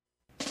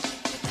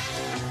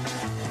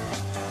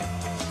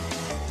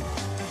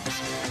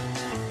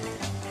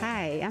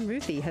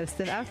Ruthie, host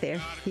of Out There,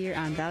 here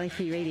on Valley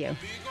Free Radio.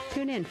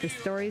 Tune in for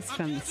stories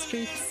from the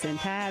streets and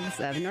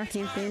paths of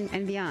Northampton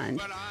and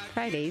beyond,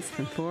 Fridays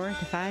from 4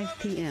 to 5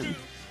 p.m.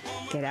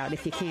 Get out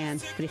if you can,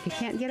 but if you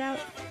can't get out,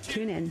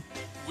 tune in.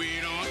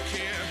 We don't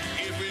care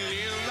if we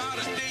live out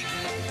of date.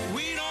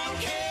 We don't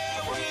care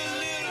if we're a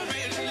little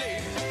bit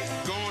late.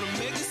 Gonna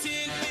make a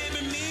scene,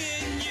 baby, me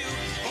and you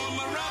on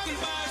my rocking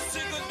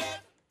bicycle.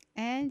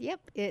 And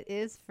yep, it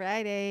is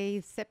Friday,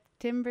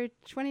 September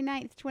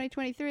 29th,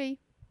 2023,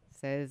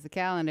 says the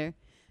calendar.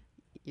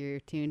 You're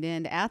tuned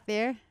in to Out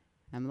There.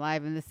 I'm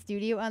live in the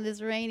studio on this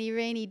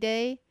rainy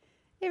day.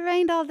 It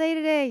rained all day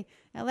today.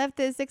 I left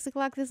at 6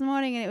 o'clock this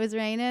morning and it was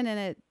raining, and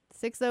at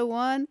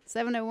 6:01,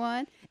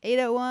 7:01,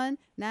 8:01,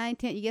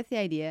 9:10, you get the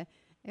idea.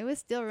 It was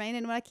still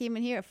raining when I came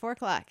in here at 4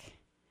 o'clock.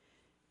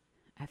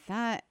 I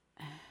thought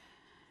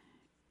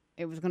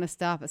it was going to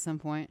stop at some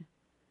point.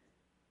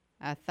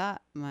 I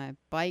thought my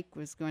bike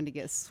was going to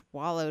get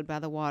swallowed by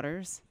the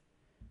waters,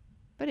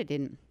 but it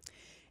didn't.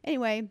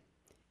 Anyway,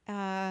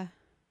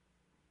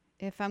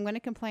 if I'm going to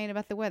complain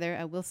about the weather,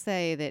 I will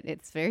say that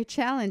it's very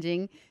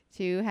challenging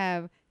to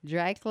have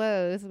dry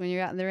clothes when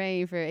you're out in the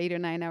rain for 8 or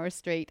 9 hours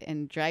straight,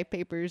 and dry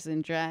papers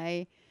and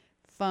dry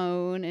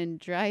phone and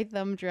dry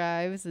thumb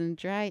drives and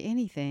dry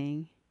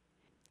anything.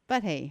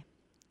 But hey,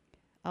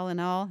 all in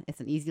all, it's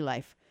an easy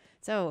life.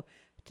 So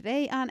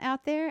today on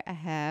Out There,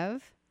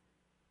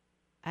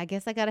 I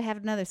guess I got to have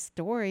another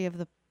story of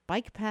the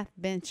bike path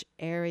bench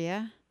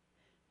area.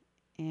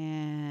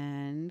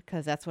 And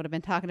because that's what I've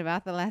been talking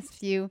about the last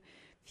few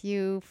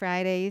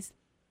Fridays.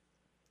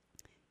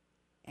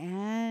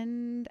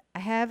 And I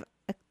have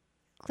a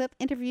clip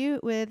interview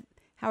with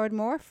Howard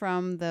Moore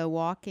from the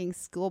walking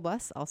school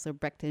bus, also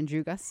Brekton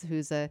Drugas,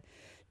 who's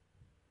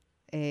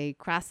a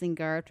crossing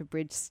guard for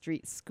Bridge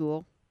Street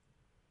School.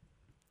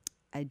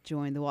 I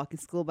joined the walking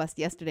school bus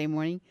yesterday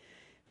morning.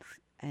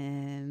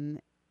 And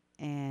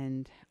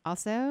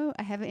also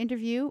I have an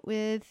interview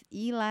with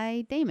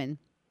Eli Damon,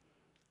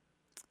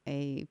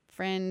 a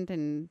friend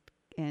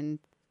and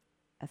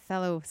a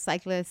fellow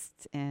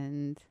cyclist,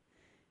 and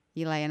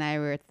Eli and I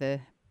were at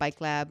the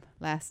bike lab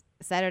last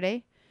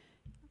Saturday,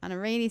 on a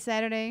rainy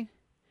Saturday,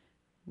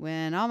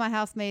 when all my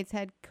housemates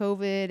had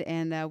COVID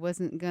and I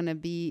wasn't going to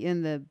be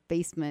in the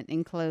basement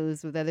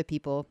enclosed with other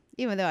people,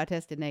 even though I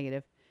tested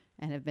negative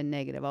and have been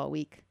negative all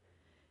week.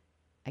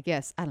 I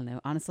guess, I don't know.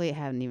 Honestly, I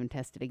haven't even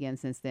tested again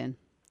since then.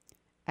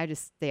 I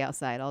just stay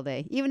outside all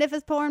day, even if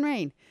it's pouring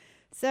rain.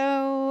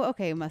 So,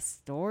 okay, my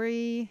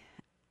story.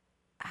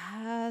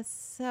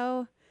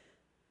 So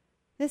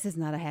this is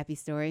not a happy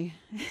story.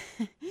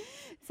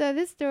 So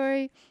this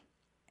story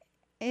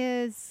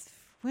is,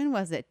 when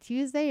was it?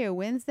 Tuesday or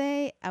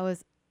Wednesday? I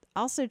was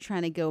also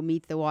trying to go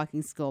meet the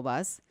walking school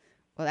bus.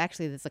 Well,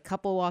 actually, there's a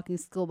couple walking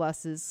school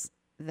buses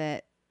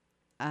that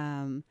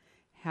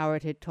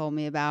Howard had told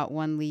me about.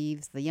 One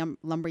leaves the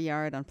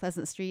lumberyard on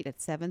Pleasant Street at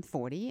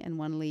 7:40, and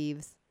one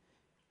leaves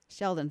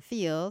Sheldon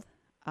Field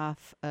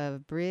off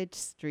of Bridge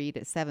Street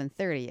at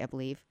 7:30, I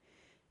believe.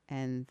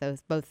 And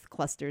those both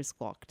clusters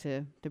walk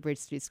to Bridge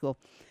Street School.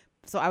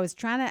 So I was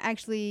trying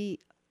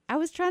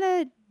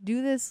to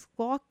do this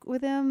walk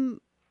with him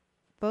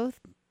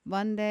both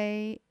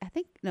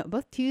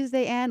both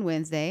Tuesday and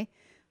Wednesday,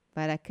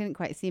 but I couldn't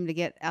quite seem to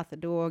get out the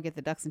door, get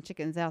the ducks and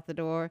chickens out the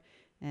door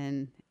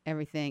and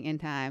everything in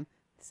time.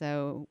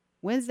 So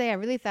Wednesday, I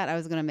really thought I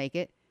was going to make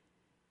it.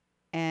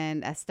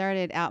 And I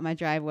started out my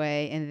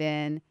driveway, and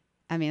then,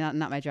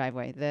 not my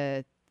driveway,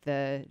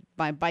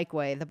 my bike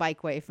way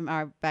from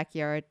our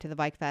backyard to the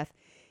bike path,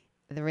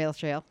 the rail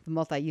trail, the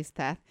multi-use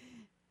path.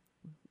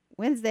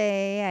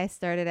 Tuesday I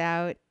started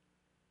out,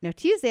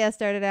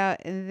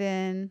 and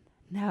then,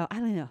 I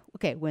don't know.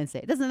 Okay, Wednesday.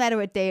 It doesn't matter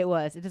what day it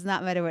was. It does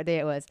not matter what day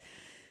it was.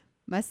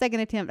 My second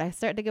attempt, I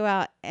started to go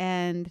out,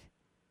 and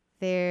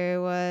there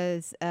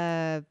was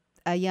a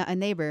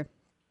neighbor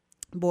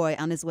boy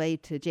on his way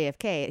to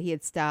JFK. He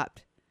had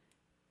stopped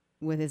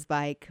with his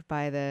bike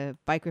by the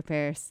bike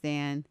repair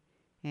stand,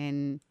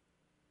 and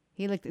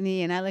he looked at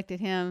me and I looked at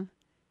him.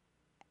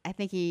 I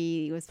think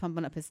he was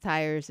pumping up his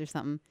tires or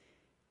something.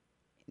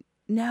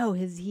 No,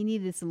 he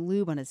needed some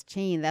lube on his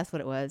chain. That's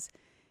what it was.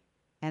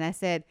 And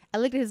I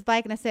looked at his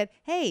bike and I said,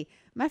 "Hey,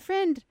 my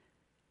friend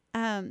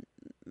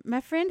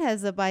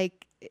has a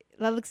bike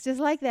that looks just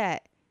like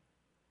that."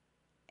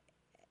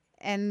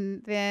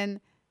 And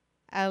then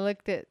I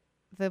looked at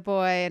the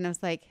boy and I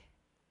was like,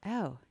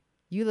 "Oh,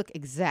 you look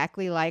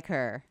exactly like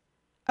her."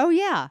 "Oh,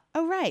 yeah.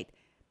 Oh, right.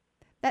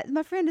 That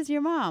my friend is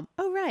your mom."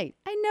 "Oh, right.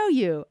 I know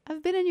you.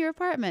 I've been in your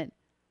apartment."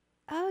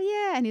 "Oh,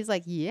 yeah." And he's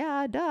like,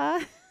 "Yeah,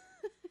 duh."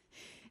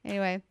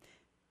 Anyway,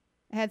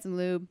 I had some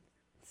lube,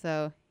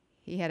 so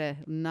he had a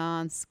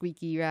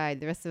non-squeaky ride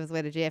the rest of his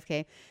way to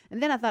JFK.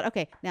 And then I thought,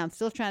 okay, now I'm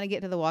still trying to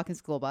get to the walking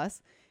school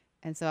bus.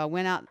 And so I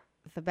went out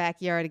the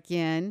backyard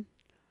again.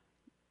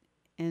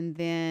 And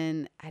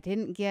then I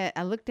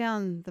looked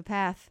down the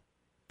path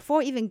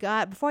before I even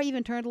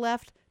turned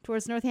left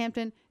towards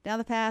Northampton, down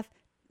the path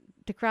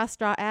to cross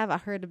Straw Ave. I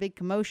heard a big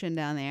commotion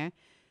down there.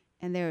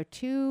 And there were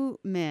two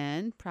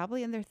men,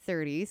 probably in their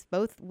 30s,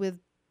 both with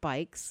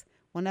bikes.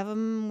 One of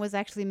them was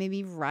actually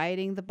maybe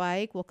riding the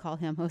bike. We'll call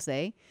him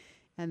Jose.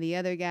 And the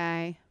other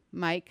guy,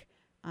 Mike,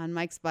 on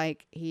Mike's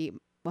bike,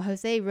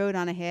 Jose rode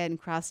on ahead and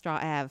crossed Straw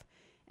Ave.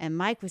 And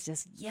Mike was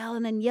just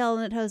yelling and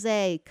yelling at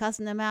Jose,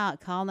 cussing him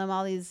out, calling him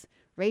all these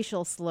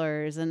racial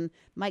slurs. And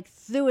Mike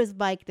threw his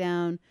bike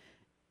down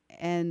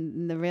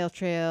and the rail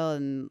trail,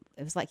 and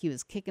it was like he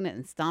was kicking it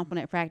and stomping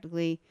it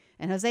practically.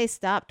 And Jose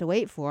stopped to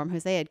wait for him.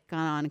 Jose had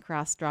gone on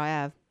across Straw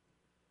Ave.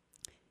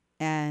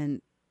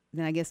 And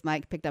then I guess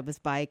Mike picked up his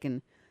bike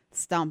and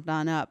stomped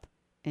on up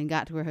and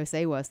got to where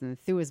Jose was and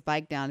threw his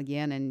bike down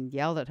again and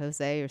yelled at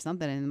Jose or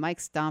something. And Mike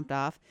stomped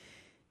off.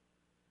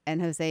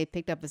 And Jose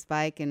picked up his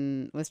bike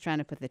and was trying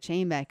to put the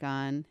chain back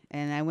on.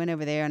 And I went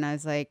over there and I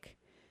was like,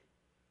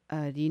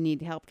 do you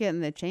need help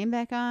getting the chain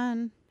back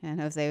on?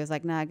 And Jose was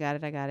like, no, I got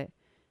it.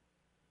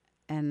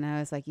 And I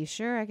was like, you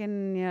sure? I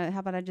can, how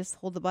about I just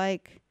hold the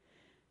bike?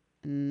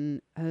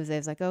 And Jose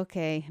was like,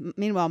 okay.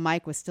 Meanwhile,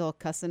 Mike was still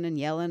cussing and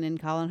yelling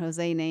and calling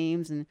Jose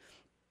names.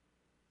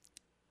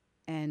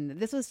 And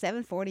this was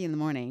 7:40 in the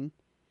morning.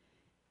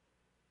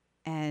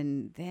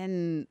 And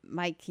then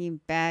Mike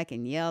came back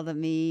and yelled at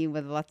me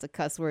with lots of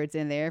cuss words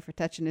in there for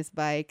touching his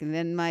bike. And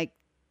then Mike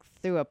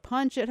threw a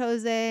punch at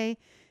Jose.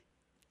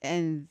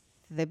 And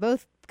they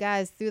both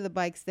guys threw the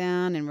bikes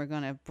down and were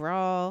going to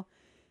brawl.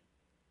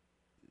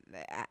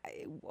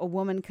 A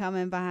woman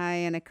coming by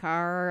in a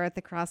car at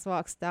the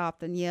crosswalk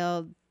stopped and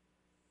yelled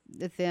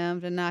at them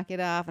to knock it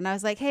off. And I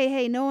was like,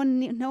 hey, no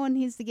one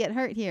needs to get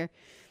hurt here.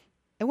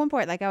 At one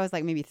point, I was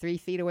maybe 3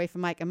 feet away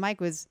from Mike, and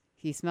Mike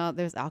he smelled,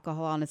 there was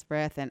alcohol on his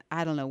breath, and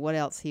I don't know what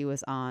else he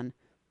was on,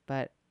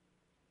 but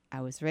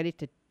I was ready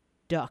to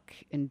duck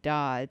and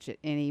dodge at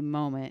any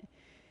moment.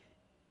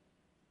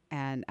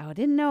 And I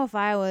didn't know if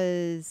I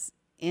was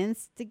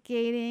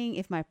instigating,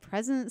 if my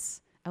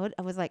presence,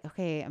 I was like,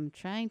 okay, I'm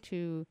trying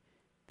to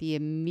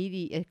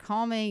be a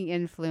calming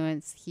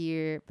influence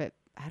here, but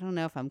I don't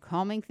know if I'm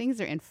calming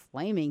things or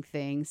inflaming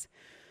things.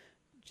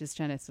 Just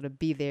trying to sort of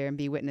be there and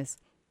be witness.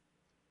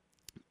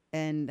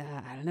 And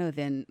I don't know,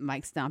 then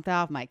Mike stomped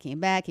off. Mike came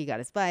back. He got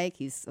his bike.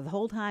 The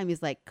whole time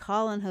he's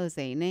calling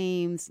Jose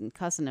names and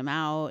cussing him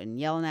out and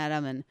yelling at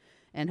him.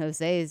 And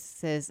Jose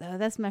says, oh,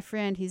 that's my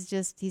friend. He's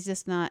just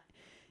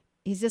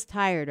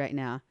tired right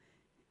now.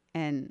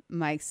 And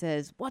Mike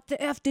says, what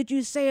the F did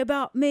you say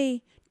about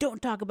me?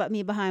 Don't talk about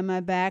me behind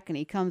my back. And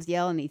he comes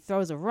yelling. He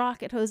throws a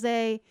rock at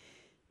Jose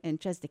and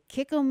tries to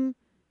kick him.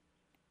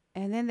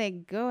 And then they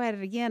go at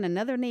it again.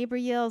 Another neighbor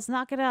yells,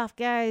 knock it off,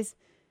 guys.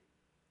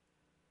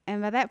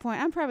 And by that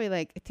point, I'm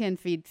probably 10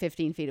 feet,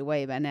 15 feet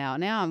away by now.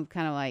 Now I'm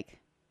kind of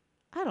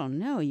I don't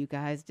know, you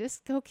guys.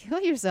 Just go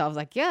kill yourselves.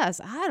 I guess.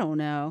 I don't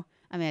know.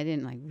 I mean, I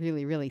didn't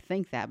really, really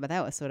think that, but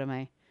that was sort of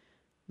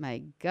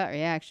my gut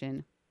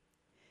reaction.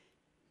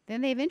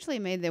 Then they eventually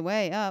made their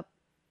way up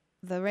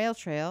the rail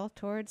trail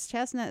towards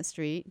Chestnut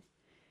Street.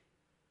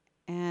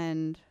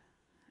 And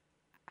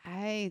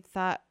I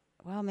thought,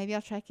 well, maybe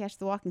I'll try to catch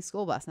the walking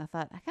school bus. And I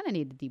thought, I kind of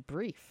need to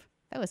debrief.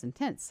 That was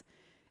intense.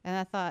 And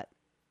I thought,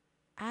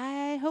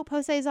 I hope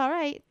Jose's all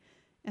right.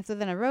 And so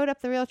then I rode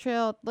up the rail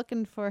trail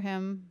looking for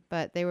him,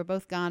 but they were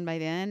both gone by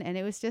then. And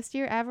it was just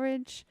your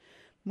average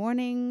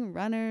morning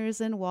runners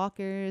and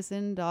walkers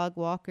and dog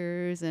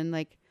walkers.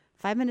 And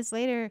 5 minutes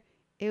later,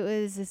 it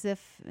was as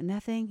if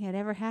nothing had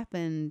ever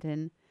happened.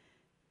 And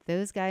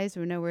those guys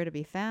were nowhere to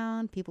be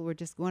found. People were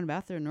just going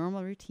about their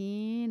normal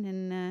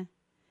routine.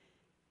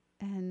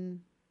 And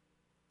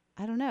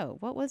I don't know.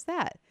 What was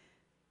that?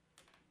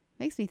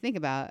 Makes me think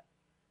about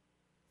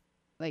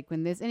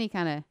when there's any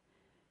kind of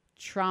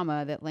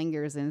trauma that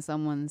lingers in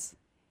someone's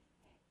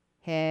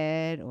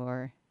head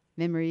or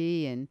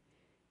memory, and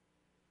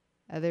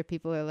other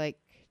people are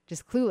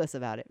just clueless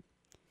about it.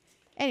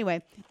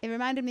 Anyway, it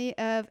reminded me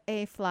of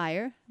a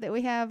flyer that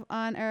we have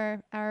on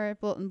our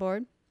bulletin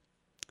board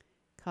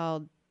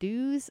called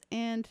Do's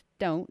and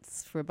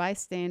Don'ts for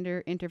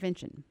Bystander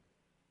Intervention.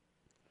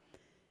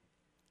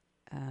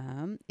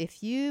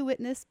 If you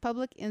witness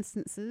public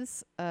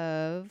instances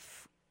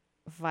of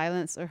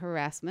violence or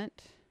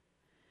harassment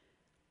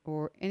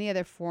or any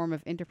other form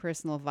of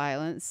interpersonal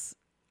violence,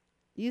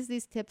 use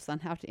these tips on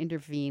how to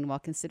intervene while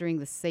considering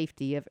the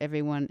safety of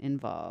everyone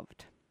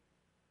involved.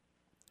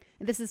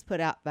 And this is put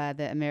out by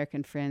the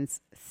American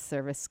Friends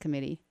Service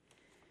Committee.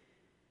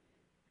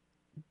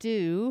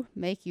 Do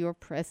make your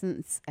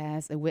presence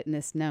as a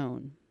witness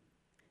known.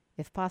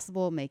 If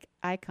possible, make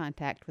eye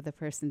contact with the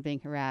person being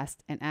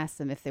harassed and ask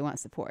them if they want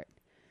support.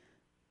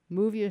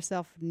 Move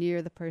yourself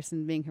near the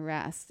person being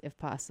harassed if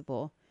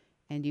possible,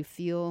 and you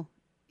feel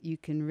you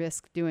can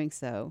risk doing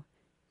so.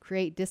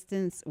 Create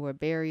distance or a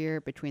barrier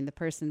between the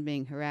person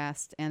being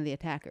harassed and the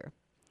attacker.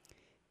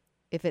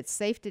 If it's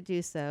safe to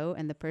do so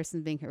and the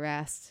person being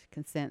harassed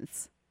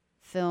consents,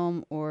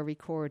 film or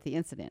record the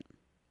incident.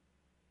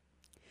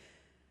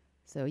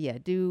 So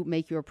do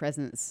make your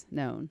presence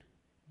known.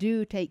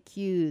 Do take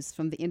cues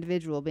from the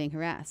individual being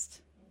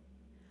harassed.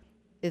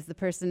 Is the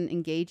person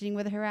engaging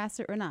with the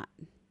harasser or not?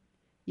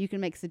 You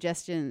can make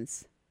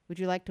suggestions. Would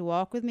you like to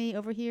walk with me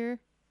over here?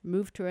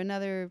 Move to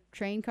another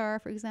train car,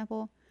 for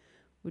example?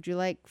 Would you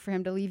like for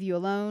him to leave you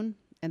alone?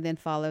 and then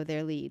follow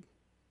their lead.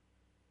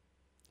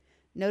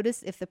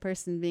 Notice if the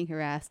person being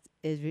harassed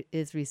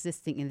is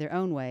resisting in their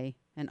own way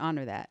and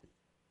honor that.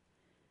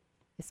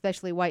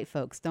 Especially white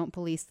folks, don't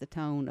police the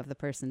tone of the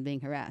person being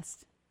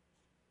harassed.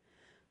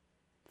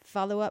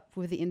 Follow up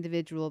with the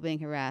individual being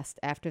harassed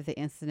after the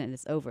incident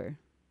is over.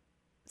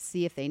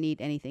 See if they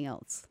need anything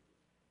else.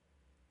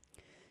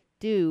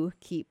 Do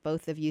keep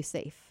both of you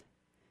safe.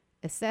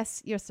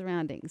 Assess your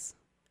surroundings.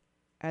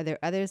 Are there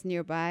others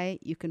nearby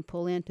you can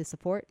pull in to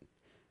support?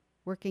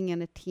 Working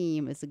in a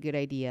team is a good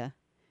idea,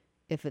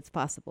 if it's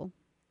possible.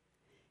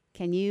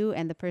 Can you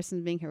and the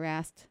person being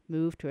harassed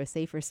move to a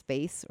safer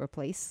space or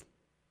place?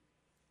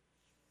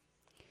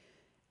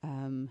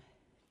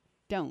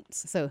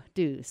 Don'ts. So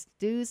do's.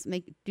 Do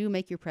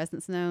make your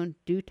presence known.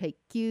 Do take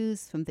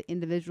cues from the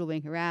individual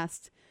being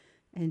harassed,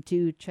 and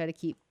do try to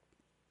keep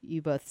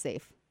you both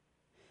safe.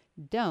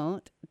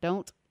 Don't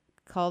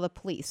call the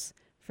police.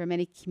 For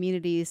many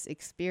communities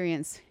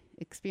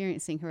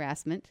experiencing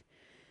harassment,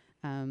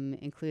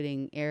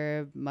 including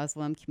Arab,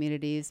 Muslim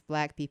communities,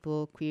 Black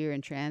people, queer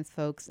and trans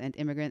folks, and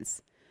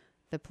immigrants,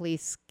 the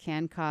police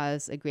can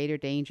cause a greater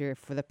danger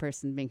for the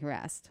person being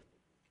harassed.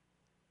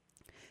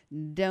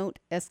 Don't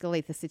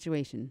escalate the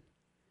situation.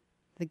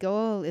 The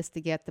goal is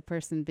to get the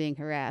person being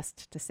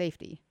harassed to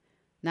safety,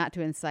 not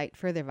to incite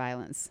further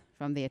violence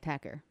from the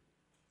attacker.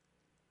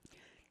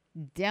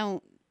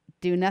 Don't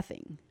do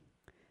nothing.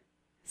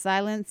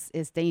 Silence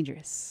is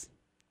dangerous.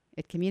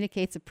 It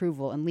communicates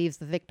approval and leaves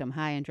the victim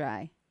high and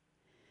dry.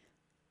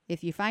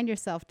 If you find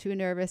yourself too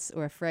nervous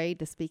or afraid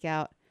to speak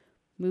out,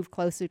 move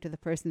closer to the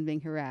person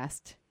being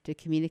harassed to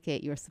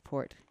communicate your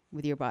support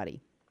with your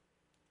body.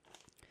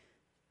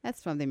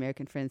 That's from the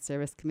American Friends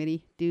Service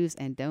Committee, Do's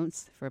and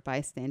Don'ts for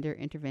Bystander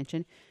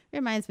Intervention. It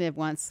reminds me of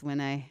once when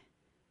I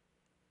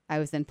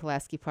was in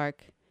Pulaski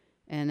Park,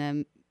 and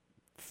a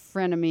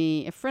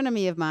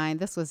frenemy of mine,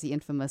 this was the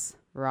infamous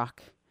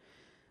Rock,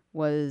 who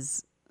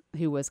was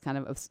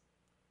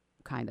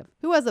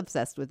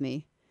obsessed with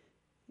me.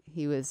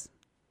 He was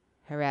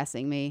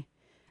harassing me.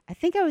 I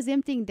think I was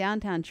emptying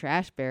downtown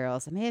trash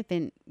barrels. I may have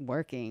been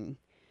working,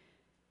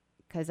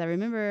 because I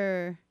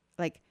remember,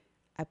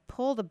 I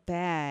pulled a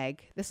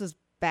bag. This was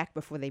back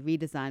before they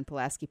redesigned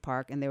Pulaski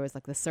Park, and there was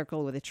the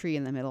circle with a tree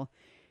in the middle,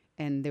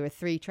 and there were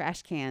 3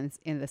 trash cans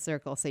in the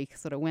circle, so you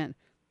sort of went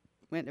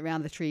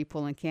around the tree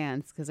pulling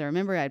cans. Because I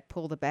remember I'd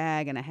pulled a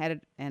bag and I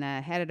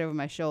had it over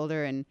my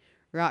shoulder, and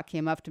Rock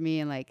came up to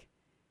me and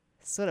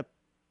sort of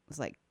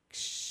was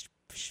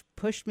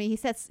pushed me. He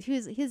said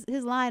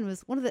his line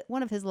was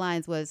one of his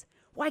lines was,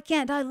 "Why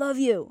can't I love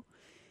you?"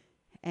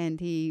 And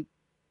he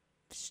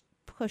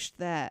pushed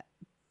that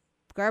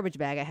garbage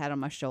bag I had on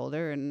my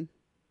shoulder and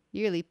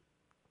nearly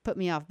put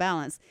me off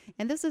balance.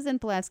 And this was in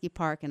Pulaski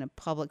Park, in a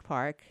public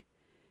park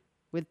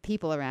with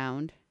people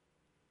around.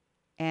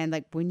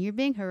 And when you're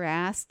being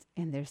harassed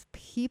and there's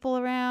people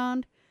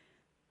around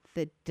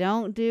that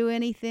don't do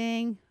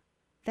anything,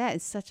 that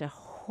is such a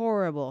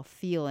horrible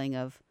feeling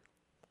of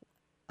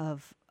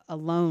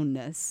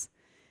aloneness,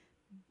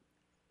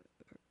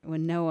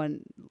 when no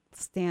one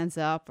stands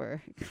up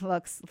or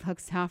looks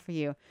out for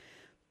you.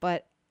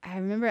 But I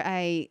remember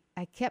I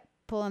kept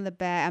pulling the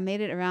bag. I made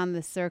it around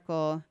the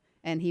circle,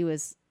 and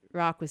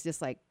Rock was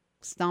just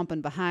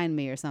stomping behind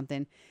me or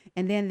something.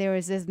 And then there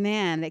was this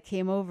man that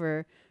came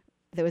over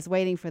that was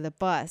waiting for the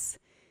bus.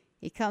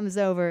 He comes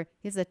over.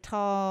 He's a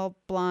tall,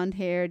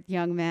 blonde-haired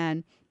young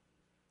man,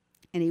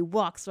 and he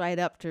walks right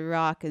up to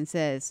Rock and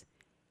says,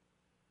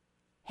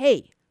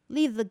 "Hey,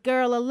 leave the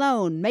girl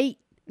alone, mate."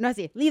 No, I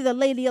say, "Leave the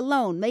lady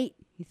alone, mate,"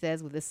 he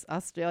says with this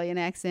Australian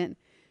accent.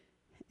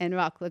 And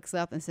Rock looks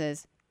up and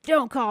says,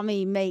 "Don't call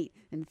me mate,"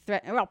 and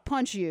threaten, "or I'll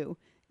punch you."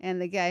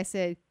 And the guy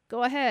said,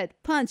 "Go ahead,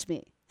 punch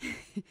me."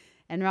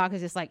 And Rock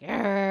was just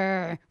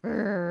 "Arr,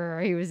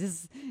 arr." He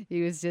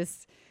was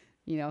just,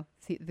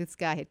 this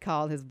guy had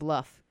called his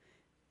bluff.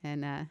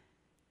 And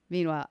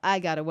meanwhile, I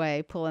got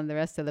away pulling the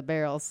rest of the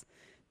barrels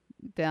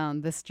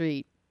down the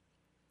street.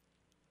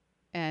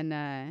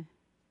 And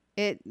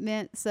it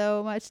meant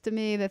so much to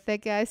me that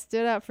guy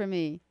stood up for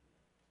me.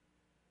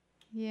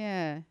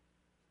 Yeah.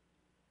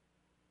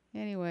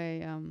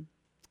 Anyway,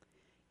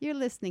 you're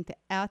listening to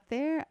Out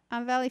There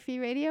on Valley Free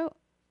Radio.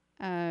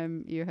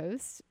 I'm your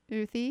host,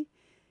 Ruthie.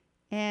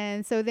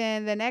 And so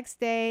then the next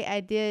day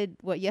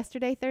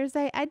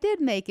Thursday, I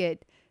did make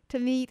it to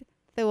meet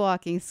the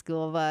walking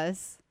school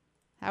bus.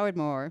 Howard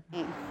Moore.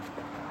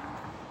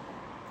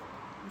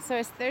 So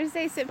it's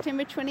Thursday,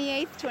 September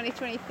 28th,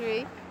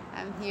 2023.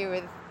 I'm here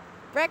with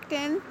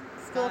Brekton,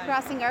 school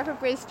crossing guard for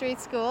Bridge Street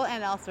School,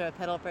 and also a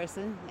pedal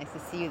person. Nice to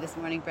see you this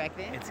morning,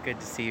 Brekton. It's good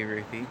to see you,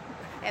 Ruthie.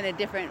 And a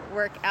different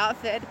work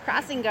outfit,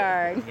 crossing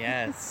guard.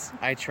 Yes,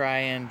 I try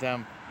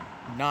and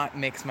not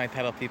mix my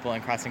pedal people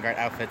and crossing guard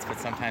outfits, but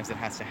sometimes it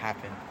has to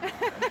happen.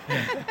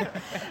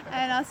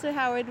 And also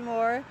Howard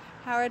Moore.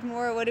 Howard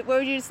Moore, what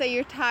would you say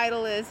your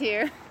title is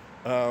here?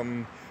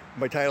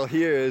 My title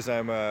here is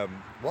I'm a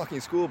walking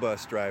school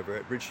bus driver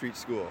at Bridge Street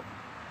School.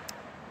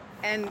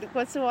 And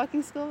what's a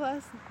walking school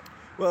bus?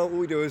 Well, what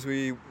we do is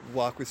we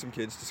walk with some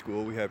kids to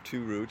school. We have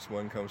 2 routes.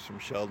 One comes from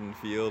Sheldon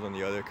Field and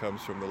the other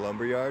comes from the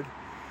Lumberyard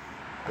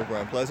over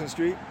on Pleasant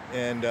Street.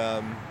 And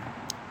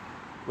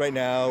right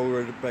now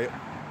we're about,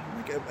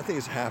 I think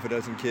it's half a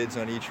dozen kids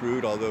on each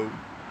route, although in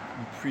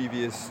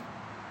previous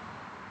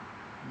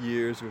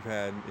years we've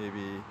had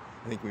maybe,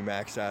 I think we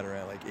maxed out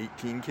around like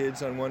 18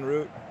 kids on one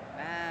route.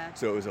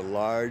 So it was a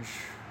large,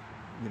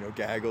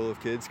 gaggle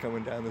of kids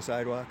coming down the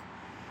sidewalk.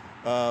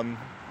 And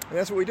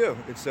that's what we do.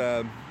 It's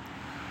a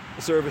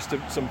service to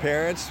some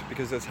parents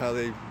because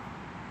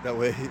that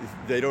way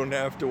they don't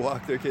have to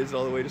walk their kids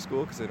all the way to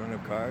school because they don't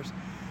have cars.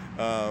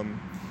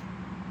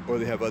 Or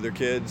they have other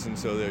kids and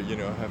so they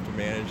have to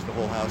manage the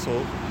whole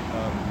household.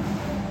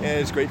 And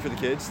it's great for the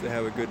kids. They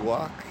have a good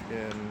walk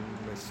and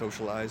they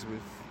socialize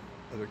with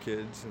other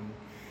kids and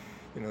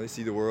they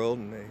see the world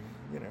and they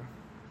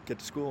get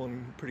to school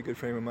in a pretty good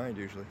frame of mind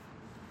usually.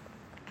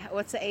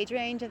 What's the age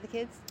range of the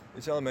kids?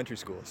 It's elementary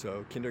school,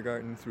 so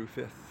kindergarten through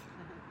 5th.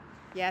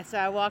 Yeah, so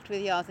I walked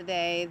with y'all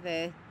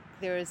today.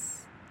 There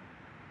was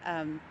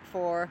 3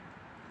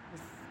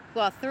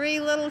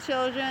 little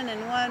children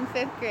and 1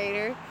 5th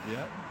grader.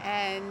 Yeah.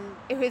 And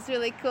it was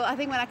really cool. I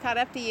think when I caught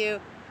up to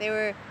you,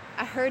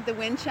 I heard the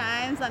wind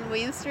chimes on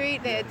William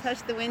Street. They had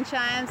touched the wind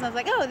chimes. And I was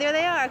like, oh, there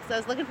they are, because I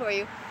was looking for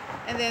you.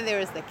 And then there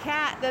was the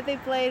cat that they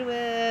played with,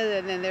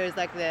 and then there was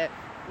like the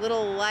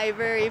little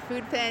library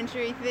food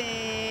pantry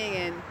thing,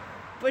 and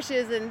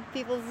bushes in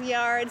people's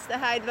yards to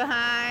hide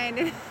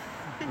behind.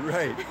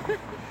 Right.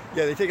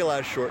 Yeah, they take a lot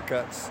of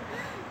shortcuts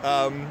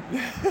that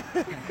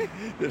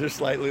are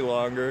slightly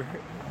longer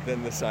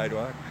than the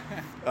sidewalk.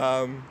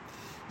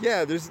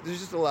 Yeah, there's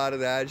just a lot of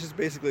that. It's just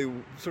basically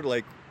sort of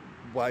like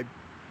why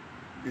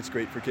it's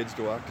great for kids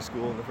to walk to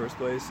school in the first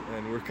place.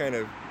 And we're kind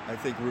of, I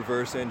think,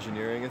 reverse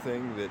engineering a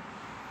thing that,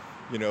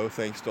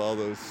 thanks to all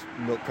those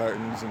milk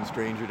cartons and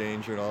stranger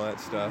danger and all that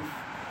stuff,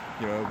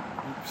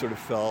 sort of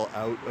fell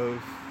out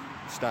of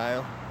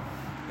style.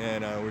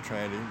 And we're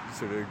trying to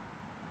sort of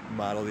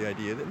model the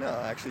idea that, no,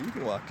 actually, you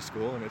can walk to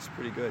school and it's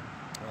pretty good.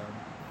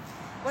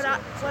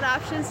 What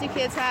options do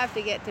kids have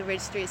to get to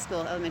Ridge Street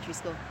School, elementary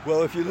school?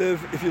 Well, if you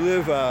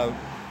live a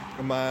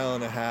mile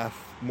and a half,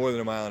 more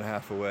than a mile and a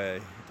half away,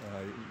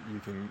 you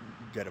can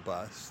get a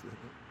bus.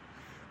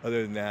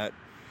 Other than that,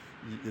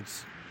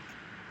 it's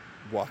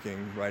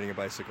walking, riding a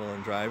bicycle,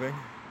 and driving.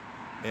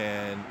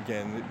 And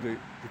again, the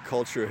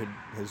culture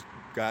has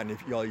gotten,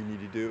 if all you need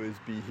to do is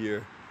be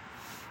here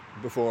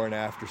before and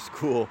after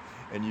school,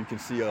 and you can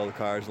see all the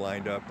cars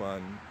lined up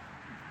on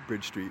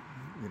Bridge Street,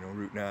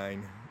 Route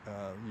 9.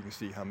 You can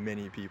see how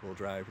many people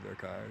drive their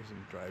cars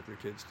and drive their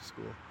kids to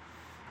school.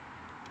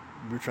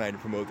 We're trying to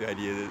promote the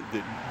idea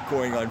that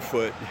going on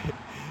foot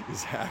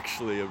is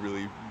actually a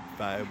really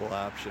viable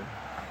option.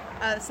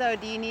 So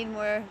do you need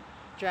more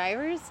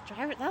drivers?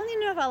 I don't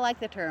even know if I like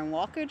the term.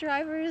 Walker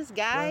drivers?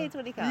 Guides?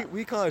 What do you call it?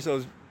 We call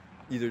ourselves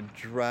either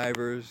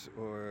drivers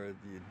or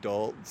the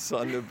adults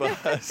on the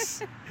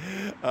bus.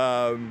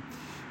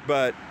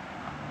 But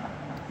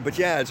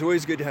yeah, it's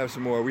always good to have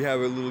some more. We have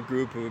a little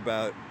group of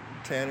about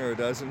 10 or a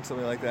dozen,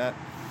 something like that.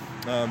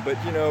 But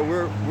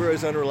we're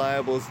as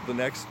unreliable as the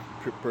next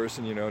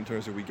person, in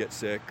terms of we get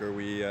sick or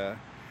we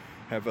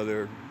have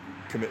other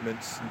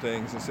commitments and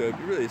things. And so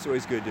really, it's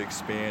always good to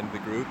expand the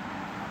group.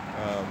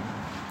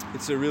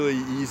 It's a really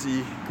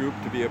easy group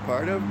to be a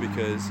part of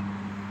because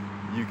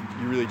you're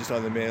really just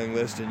on the mailing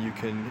list and you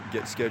can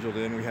get scheduled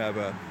in. We have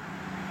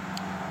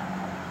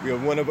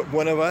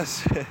one of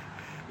us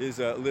is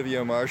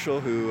Olivia Marshall,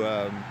 who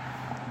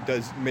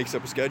makes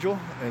up a schedule,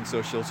 and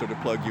so she'll sort of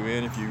plug you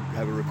in if you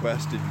have a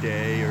requested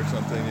day or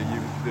something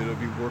that'll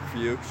be work for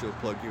you. She'll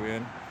plug you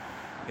in.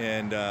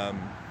 And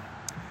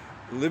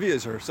Olivia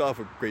is herself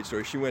a great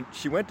story. She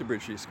went to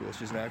Bridge Street School.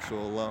 She's an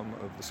actual alum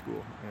of the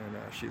school, and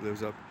she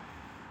lives up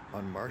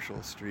on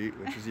Marshall Street,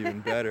 which is even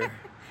better.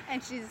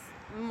 And she's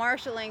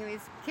marshalling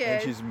these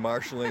kids. And she's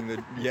marshalling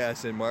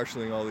and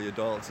marshalling all the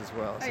adults as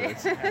well. So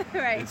it's,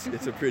 right.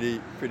 It's a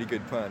pretty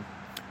good pun.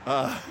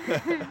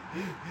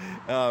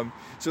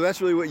 So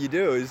that's really what you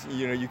do is,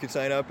 you could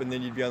sign up and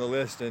then you'd be on the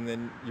list, and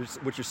then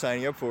what you're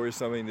signing up for is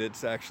something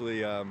that's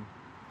actually,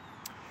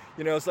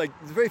 it's like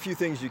there's very few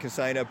things you can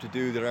sign up to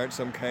do that aren't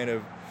some kind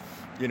of,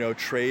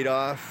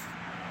 trade-off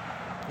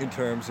in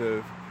terms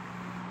of,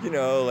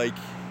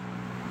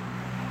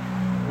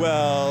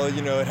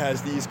 it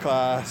has these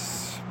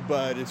costs,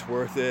 but it's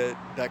worth it,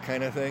 that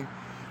kind of thing.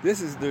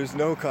 There's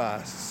no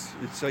costs.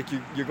 It's like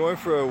you're going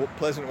for a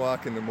pleasant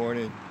walk in the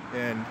morning,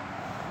 and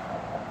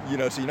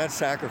so you're not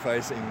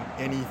sacrificing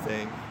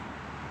anything,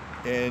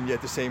 and yet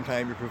at the same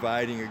time you're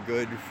providing a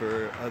good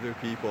for other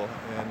people,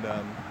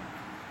 and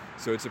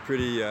so it's a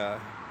pretty, like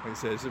I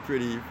said, it's a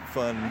pretty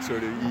fun,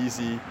 sort of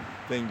easy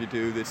thing to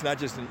do. It's not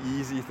just an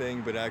easy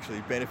thing, but actually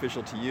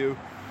beneficial to you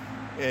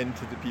and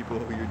to the people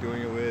who you're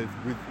doing it with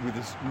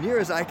as near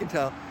as I can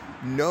tell,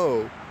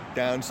 no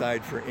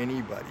downside for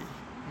anybody,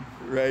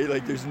 right?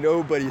 Like there's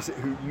no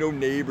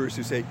neighbors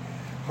who say,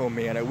 oh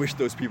man, I wish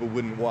those people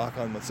wouldn't walk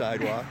on the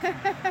sidewalk,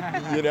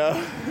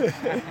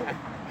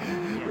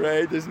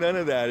 right? There's none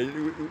of that.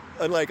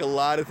 Unlike a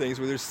lot of things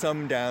where there's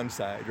some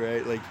downside,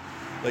 right? Like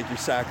you're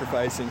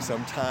sacrificing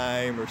some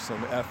time or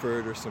some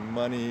effort or some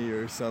money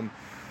or some,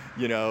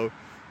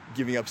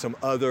 giving up some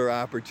other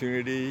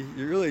opportunity.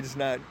 You're really just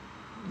not,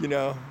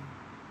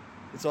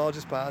 it's all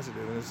just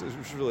positive, and it's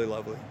really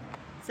lovely.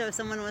 So if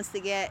someone wants to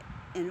get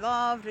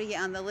involved or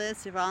get on the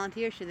list or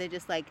volunteer, should they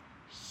just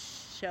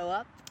show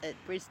up at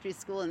Bridge Street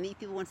School and meet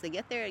people once they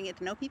get there and get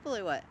to know people,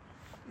 or what?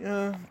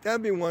 Yeah,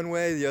 that'd be one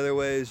way. The other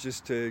way is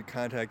just to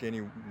contact any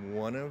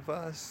one of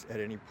us at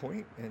any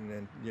point, and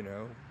then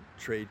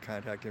trade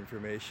contact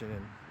information,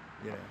 and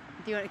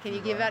Can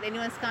you give out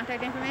anyone's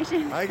contact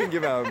information? I can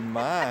give out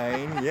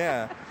mine.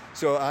 Yeah.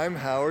 So I'm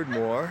Howard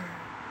Moore,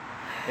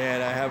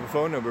 and I have a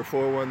phone number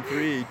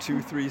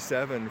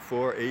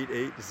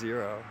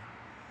 413-237-4880,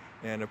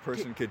 and a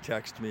person could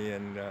text me,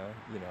 and I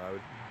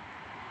would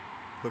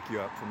hook you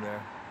up from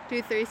there.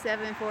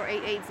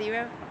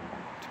 237-4880.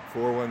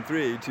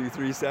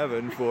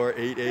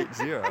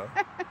 413-237-4880.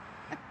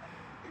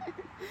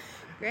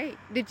 Great.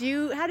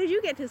 How did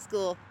you get to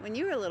school when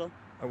you were little?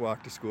 I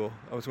walked to school.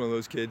 I was one of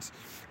those kids.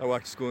 I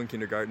walked to school in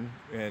kindergarten,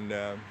 and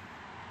it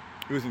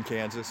was in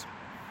Kansas,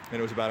 and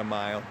it was about a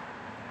mile.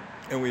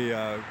 And we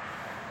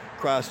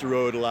crossed a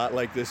road a lot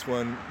like this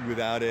one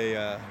without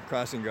a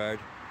crossing guard.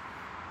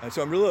 And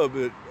so I'm a little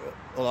bit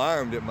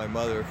alarmed at my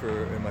mother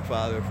and my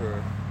father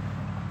for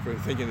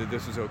thinking that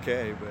this was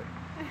okay, but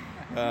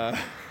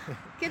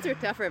kids were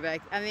tougher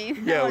back.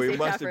 Yeah, we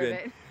must have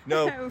been.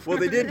 No, well,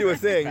 they did do a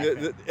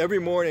thing. Every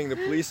morning, the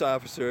police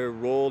officer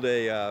rolled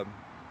a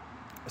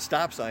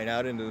stop sign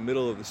out into the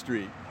middle of the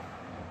street,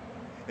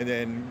 and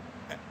then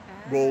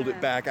rolled it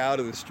back out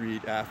of the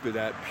street after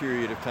that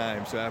period of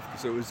time. So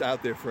it was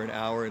out there for an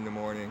hour in the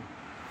morning.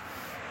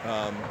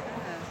 I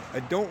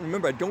don't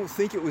remember. I don't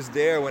think it was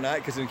there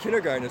because in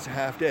kindergarten it's a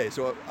half day.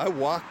 So I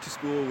walked to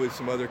school with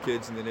some other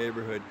kids in the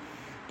neighborhood,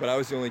 but I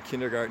was the only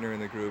kindergartner in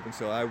the group, and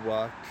so I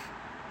walked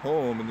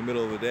home in the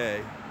middle of the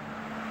day.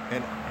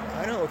 And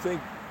I don't think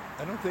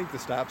the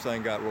stop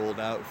sign got rolled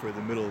out for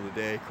the middle of the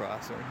day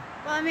crossing.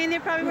 Well, there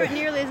probably weren't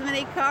nearly as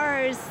many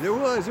cars. It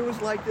was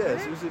like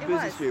this. It was a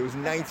busy street. It was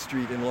 9th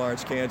Street in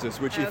Lawrence,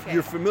 Kansas, which if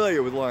you're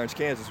familiar with Lawrence,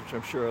 Kansas, which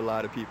I'm sure a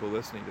lot of people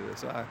listening to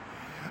this are.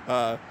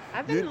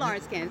 I've been to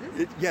Lawrence, Kansas.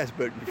 Yes,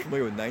 but you're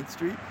familiar with 9th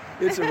Street?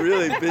 It's a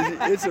really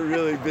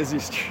busy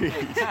street.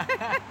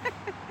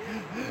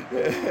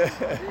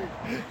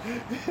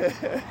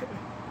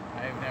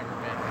 I've never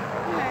been.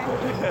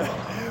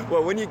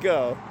 Well, when you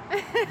go,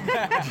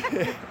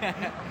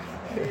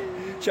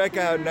 check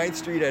out 9th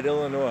Street at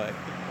Illinois.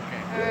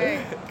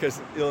 Okay.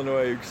 Because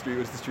Illinois Street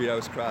was the street I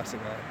was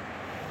crossing on.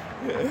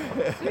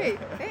 Sweet,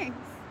 thanks.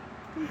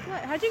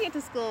 How'd you get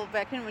to school,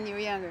 Brekton, when you were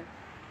younger?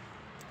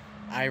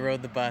 I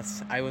rode the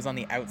bus. I was on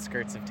the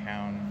outskirts of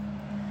town,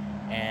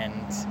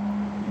 and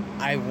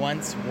I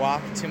once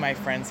walked to my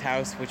friend's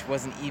house, which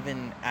wasn't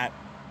even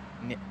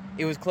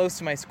it was close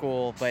to my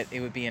school, but it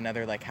would be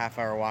another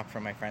half-hour walk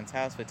from my friend's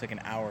house, but it took an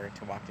hour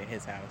to walk to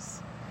his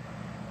house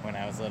when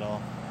I was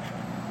little.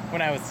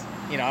 When I was,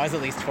 I was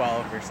at least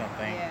 12 or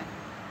something. Yeah.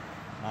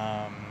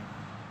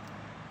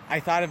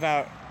 I thought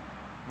about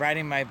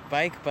riding my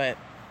bike, but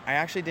I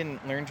actually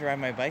didn't learn to ride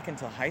my bike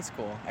until high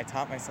school. I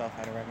taught myself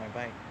how to ride my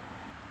bike.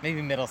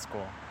 Maybe middle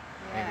school.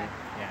 Yeah. Maybe,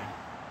 yeah.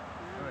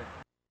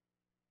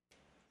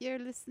 You're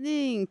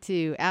listening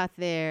to Out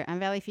There on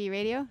Valley Free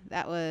Radio.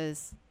 That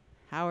was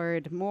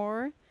Howard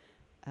Moore,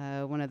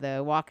 one of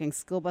the walking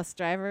school bus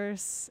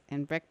drivers,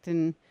 and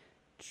Brekton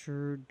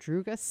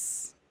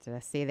Drugas. Did I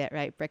say that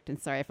right,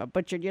 Brekton? Sorry if I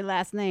butchered your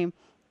last name.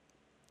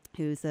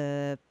 Who's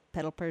a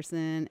pedal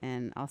person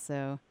and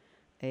also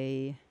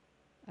he's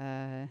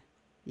a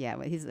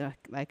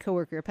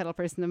coworker, a pedal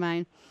person of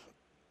mine,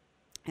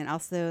 and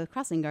also a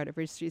crossing guard at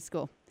Bridge Street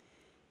School.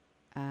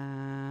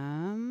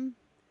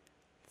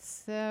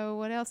 So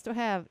what else do I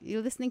have?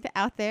 You're listening to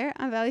Out There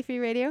on Valley Free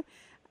Radio.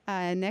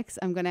 Next,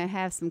 I'm going to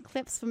have some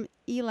clips from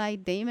Eli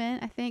Damon,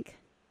 I think.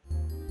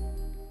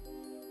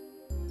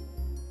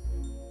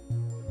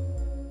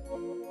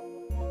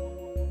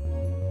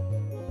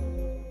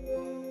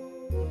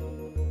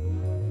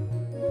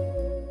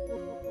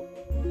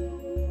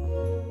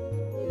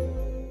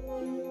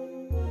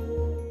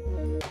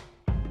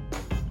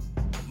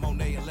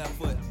 Monet and left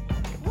foot.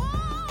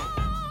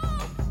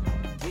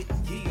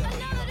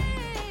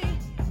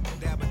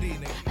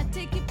 I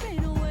take your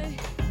pain away.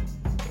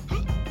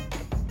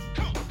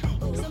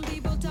 Some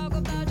people talk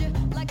about you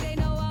like they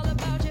know all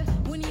about you.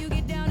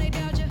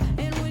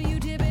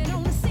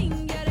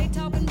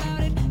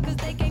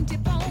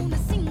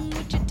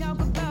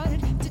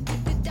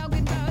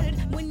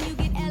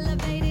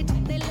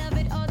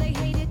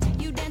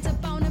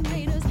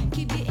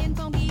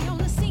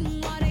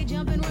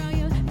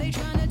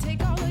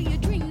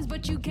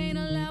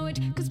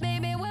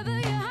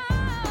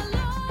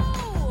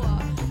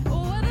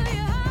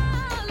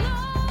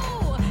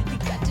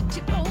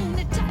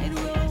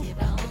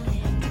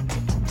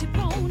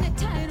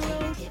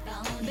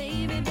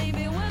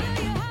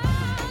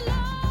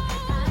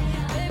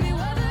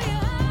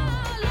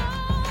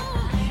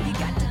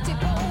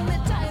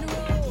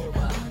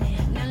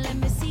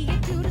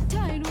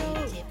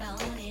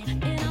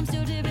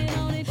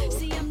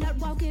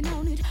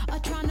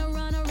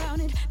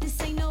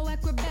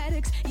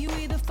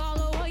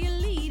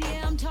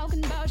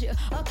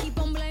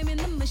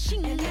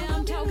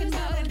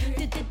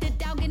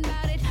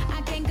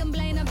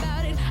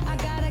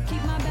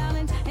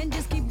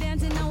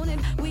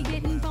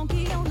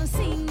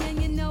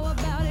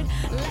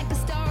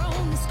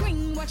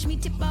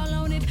 tip all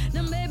on it.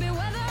 Now, baby,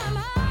 whether I'm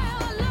high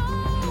or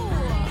low,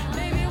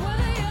 baby,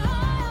 whether you're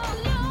high or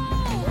low,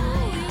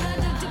 you got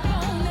to tip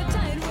on the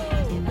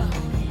tightrope.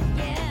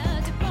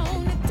 Yeah, tip on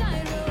the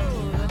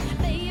tightrope.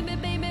 Baby,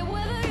 baby,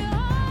 whether you're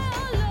high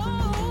or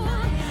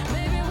low,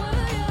 baby,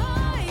 whether you're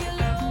high or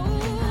low,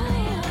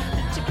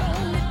 tip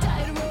on the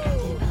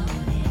tightrope.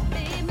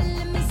 Baby,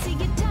 let me see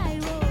your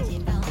tightrope.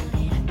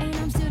 And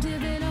I'm still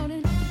tipping on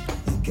it.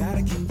 You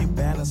gotta keep your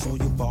balance or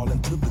you fall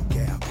into the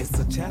gap. It's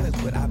a challenge,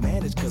 but I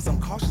manage cause I'm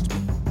cautious.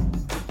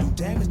 Do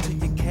damage to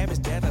your cabbage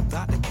that a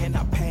doctor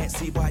cannot pass.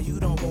 See why you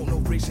don't want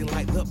no friction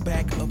like the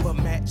back of a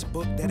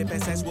matchbook. That if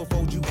SS will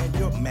fold you and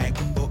your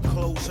MacBook.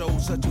 Close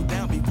shows shut you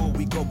down before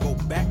we go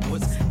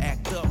backwards.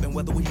 Act up, and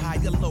whether we high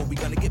or low, we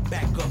gonna get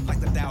back up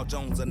like the Dow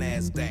Jones and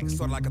NASDAQ.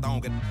 Sort of like a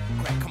thong and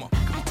crack, come on.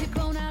 I tip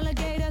on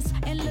alligators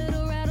and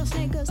little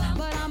rattlesnakers,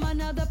 but I'm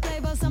another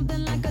flavor,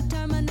 something like a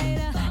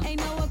Terminator. Ain't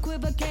no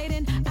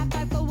equivocating. I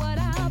fight for what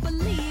I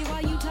believe.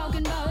 Why you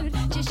talking about it?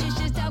 Just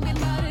talking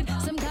about it.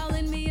 Some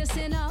calling me a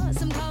sinner,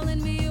 some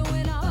calling me a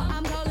winner.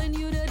 I'm calling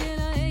you to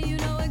dinner, and you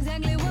know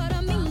exactly what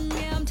I mean.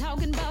 Yeah, I'm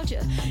talking about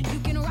you. You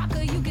can rock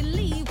or you can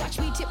leave. Watch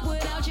me tip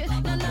without you.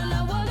 No, no,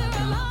 no. Whether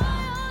am I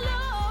or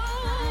low?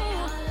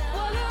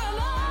 Whether am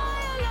I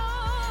or low?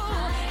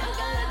 I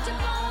gotta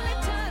tip on the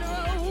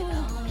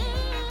tightrope.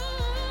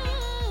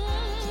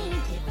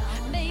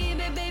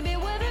 Baby, baby,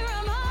 whether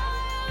I'm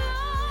high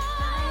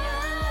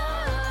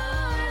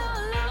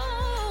or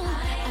low,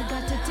 I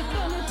got to tip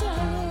on the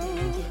tightrope.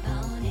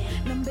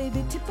 Now,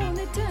 baby, tip on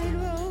the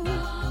tightrope.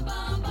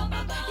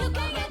 You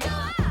can't get too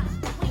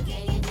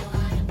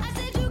high. I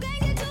said you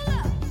can't get too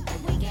low.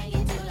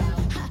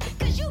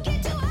 'Cause you get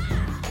too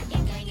high.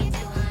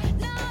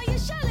 No, you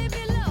surely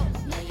be low.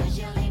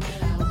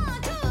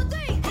 1, 2,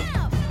 3,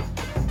 help.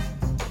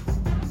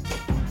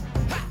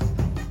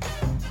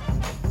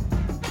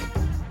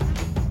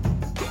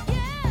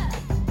 Yeah.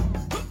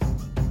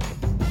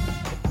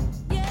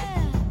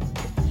 Yeah.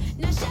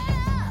 Now shut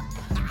up.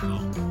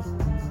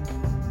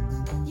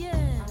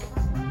 Yeah.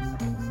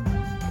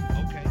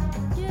 Okay,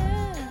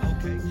 Yeah.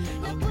 okay,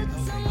 Now put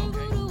some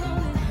voodoo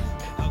on it.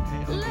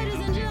 Ladies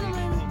and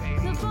gentlemen,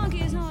 the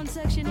funkiest horn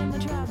section in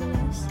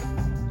Metropolis.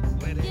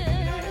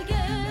 Yeah,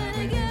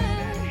 yeah, yeah.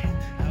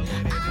 Oh!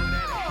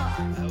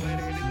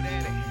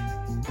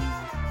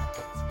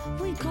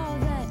 We call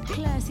that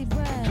classy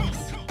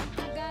brass.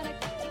 Gotta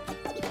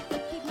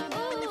keep my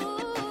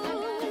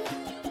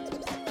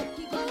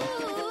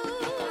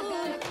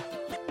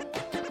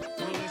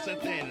Well, it's a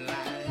thin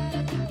line.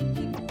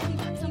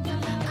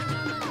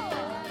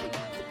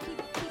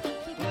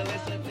 Well,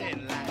 it's a thin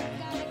line.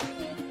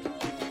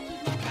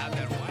 Now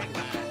that white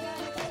line,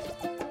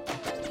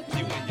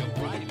 you in your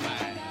right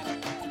mind.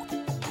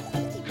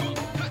 Come on.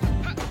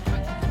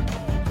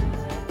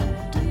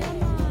 Do your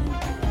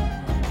mind?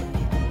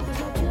 'Cause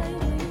I'll play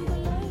with you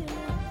later.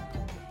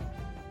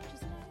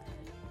 Just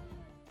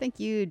like Thank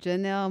you,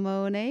 Janelle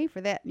Monet, for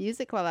that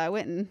music while I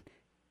went and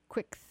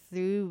quick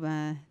through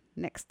my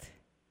next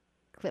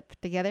clip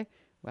together.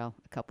 Well,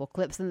 a couple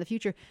clips in the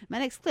future. My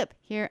next clip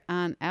here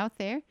on Out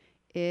There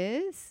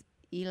is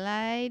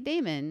Eli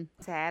Damon.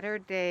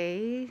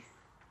 Saturday,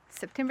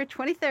 September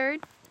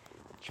 23rd,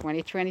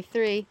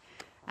 2023.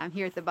 I'm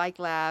here at the Bike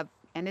Lab,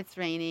 and it's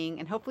raining,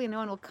 and hopefully no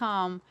one will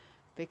come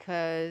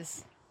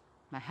because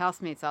my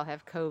housemates all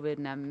have COVID,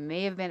 and I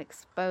may have been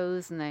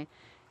exposed, and I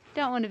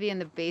don't want to be in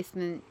the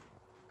basement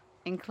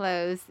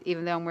enclosed,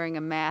 even though I'm wearing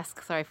a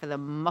mask. Sorry for the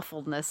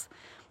muffledness.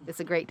 It's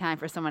a great time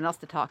for someone else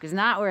to talk who's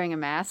not wearing a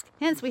mask.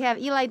 Hence, we have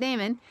Eli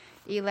Damon.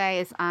 Eli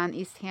is on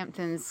East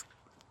Hampton's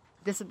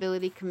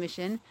Disability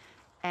Commission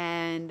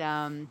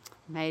and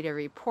made a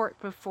report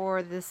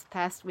before this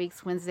past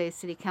week's Wednesday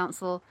City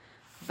Council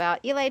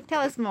about. Eli,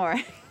 tell us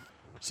more.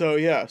 So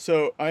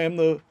I am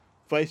the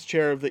vice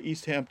chair of the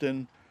East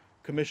Hampton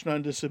Commission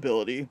on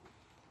Disability.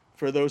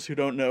 For those who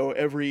don't know,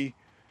 every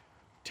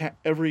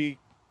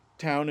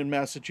town in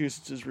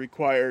Massachusetts is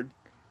required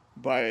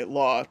by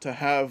law to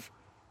have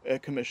a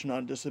Commission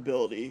on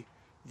Disability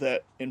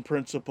that, in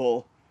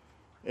principle,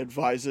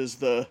 advises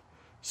the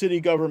city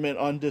government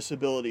on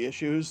disability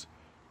issues.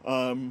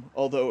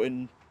 Although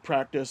in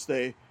practice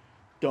they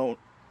aren't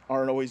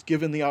always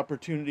given the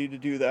opportunity to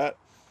do that.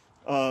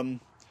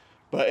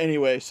 But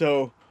anyway,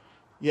 so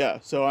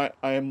I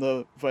am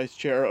the vice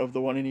chair of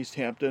the one in East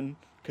Hampton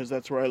because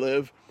that's where I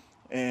live.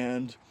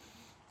 And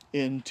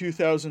in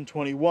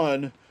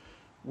 2021,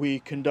 we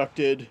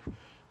conducted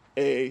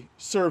a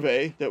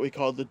survey that we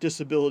called the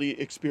Disability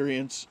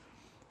Experience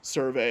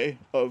Survey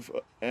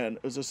and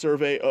it was a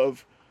survey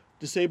of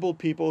disabled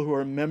people who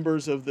are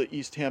members of the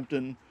East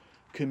Hampton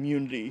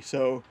community.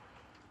 So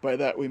by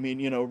that we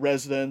mean,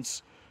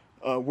 residents,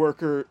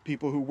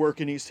 people who work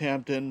in East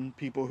Hampton,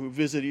 people who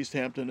visit East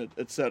Hampton,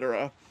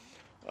 etc.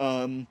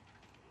 And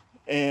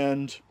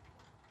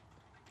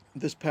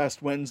this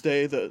past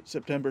Wednesday, the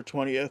September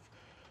 20th,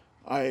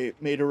 I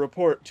made a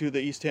report to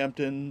the East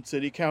Hampton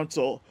City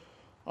Council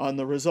on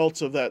the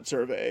results of that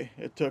survey.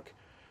 It took,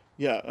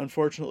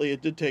 unfortunately,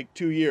 it did take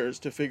 2 years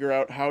to figure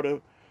out how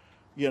to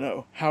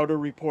how to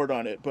report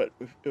on it, but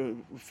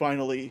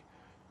finally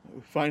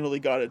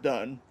got it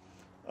done.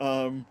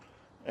 And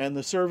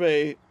the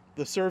survey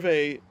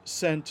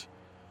sent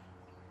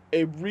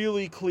a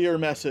really clear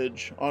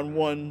message on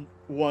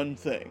one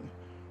thing,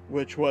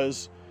 which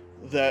was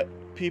that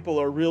people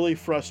are really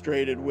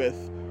frustrated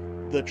with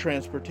the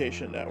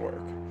transportation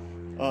network.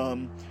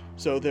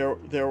 So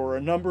there were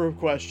a number of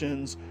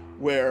questions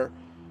where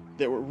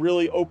they were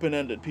really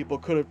open-ended. People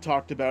could have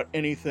talked about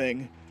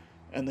anything,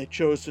 and they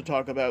chose to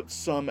talk about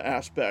some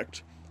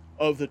aspect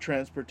of the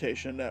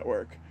transportation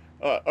network,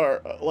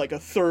 or like a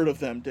third of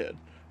them did,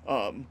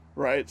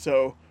 right?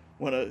 So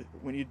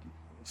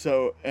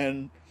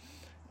and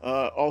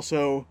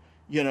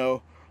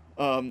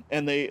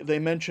they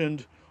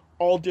mentioned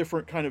all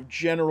different kind of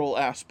general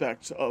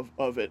aspects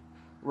of it,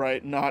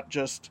 right? Not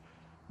just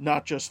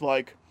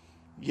like,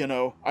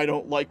 I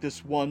don't like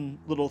this one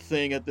little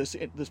thing at this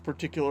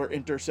particular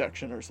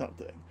intersection or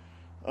something.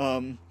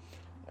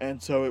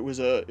 And so it was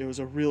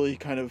a really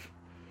kind of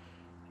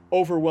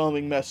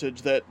overwhelming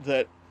message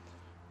that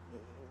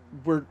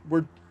we're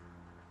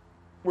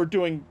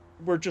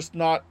just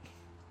not,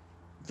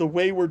 the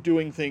way we're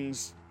doing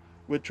things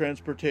with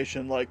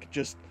transportation, like,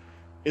 just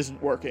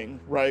isn't working,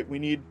 right? We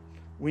need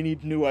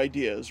new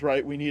ideas,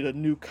 right? We need a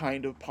new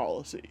kind of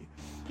policy.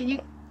 Can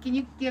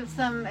you give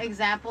some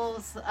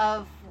examples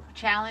of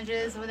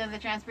challenges within the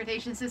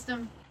transportation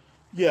system?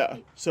 Yeah.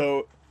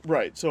 So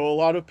right. So a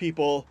lot of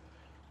people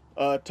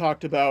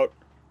talked about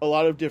a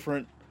lot of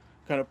different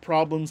kind of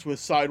problems with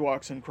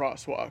sidewalks and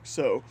crosswalks.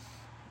 So,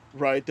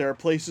 right, there are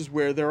places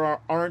where there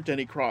aren't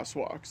any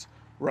crosswalks,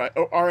 right,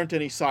 or aren't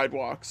any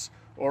sidewalks,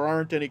 or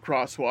aren't any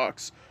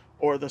crosswalks,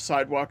 or the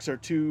sidewalks are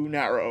too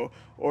narrow,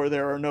 or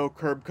there are no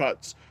curb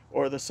cuts,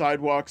 or the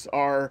sidewalks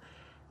are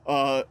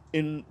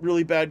in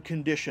really bad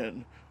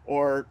condition,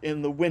 or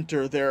in the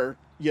winter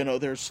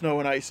there's snow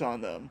and ice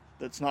on them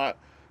that's not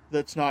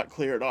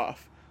cleared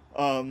off,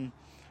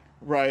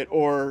 right?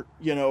 Or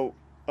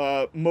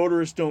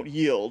motorists don't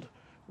yield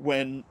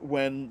when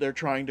they're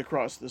trying to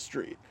cross the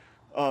street,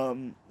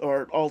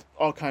 or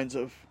all kinds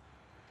of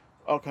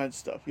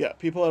stuff. Yeah,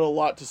 people had a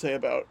lot to say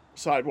about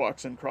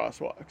sidewalks and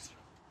crosswalks.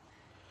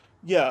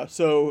 Yeah,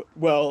 so,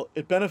 well,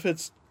 it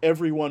benefits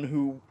everyone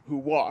who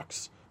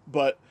walks,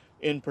 but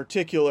in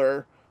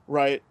particular,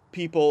 right,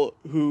 people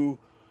who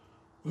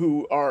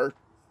are,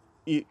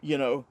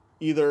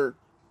 either,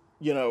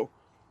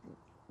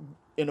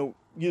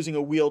 using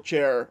a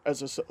wheelchair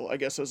as a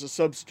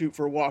substitute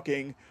for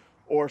walking,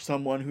 or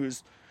someone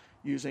who's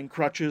using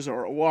crutches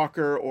or a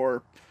walker,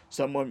 or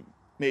someone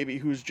maybe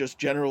who's just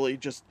generally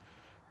just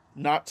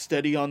not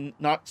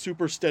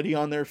super steady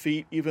on their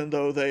feet, even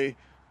though they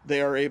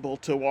are able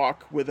to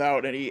walk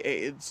without any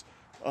aids.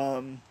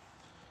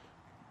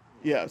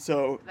 Yeah,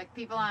 so Like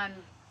people on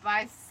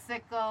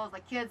bicycles,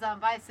 like kids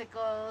on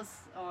bicycles,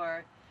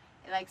 or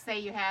like say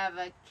you have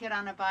a kid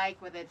on a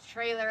bike with a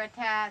trailer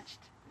attached.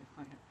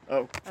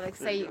 oh, Or like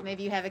say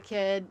maybe you have a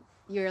kid,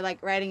 you're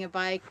like riding a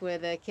bike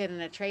with a kid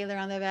in a trailer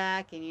on the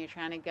back, and you're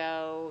trying to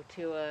go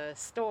to a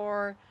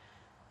store,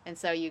 and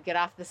so you get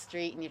off the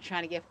street and you're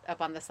trying to get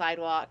up on the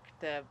sidewalk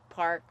to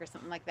park or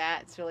something like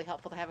that. It's really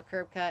helpful to have a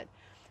curb cut.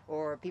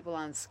 Or people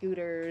on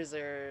scooters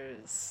or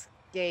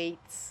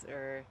skates,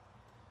 or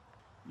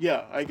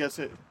yeah, I guess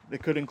it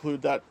could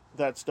include that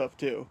stuff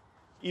too.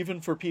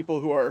 Even for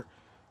people who are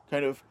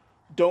kind of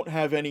don't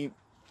have any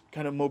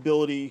kind of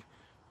mobility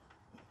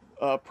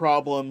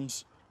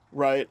problems,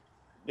 right?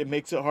 It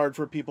makes it hard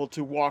for people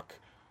to walk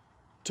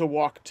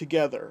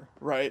together,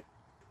 right?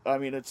 I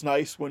mean, it's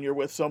nice when you're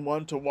with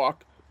someone to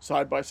walk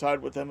side by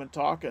side with them and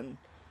talk, and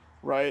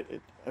right,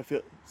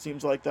 it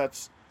seems like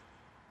that's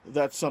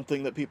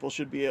something that people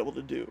should be able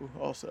to do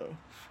also.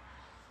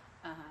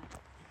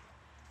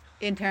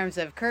 in terms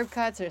of curb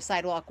cuts or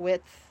sidewalk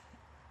width,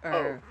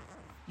 or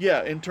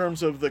yeah, in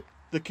terms of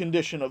the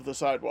condition of the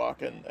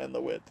sidewalk and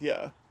the width,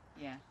 yeah.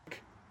 Yeah.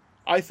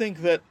 I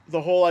think that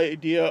the whole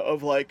idea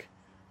of like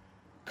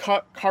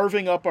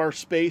carving up our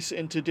space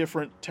into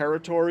different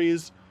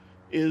territories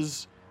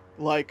is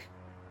like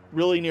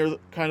really near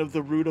kind of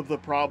the root of the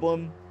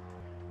problem.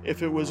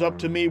 If it was up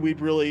to me,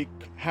 we'd really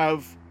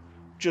have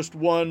just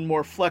one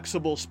more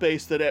flexible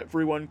space that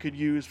everyone could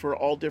use for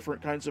all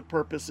different kinds of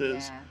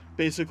purposes. Yeah.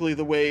 Basically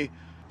the way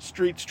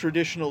streets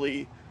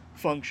traditionally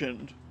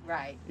functioned.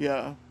 Right.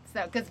 Yeah.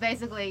 So, because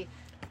basically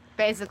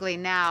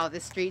now the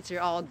streets are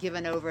all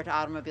given over to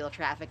automobile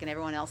traffic and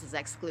everyone else is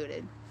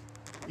excluded.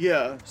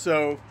 Yeah,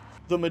 so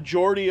the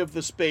majority of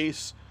the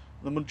space,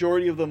 the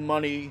majority of the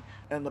money,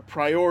 and the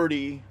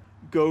priority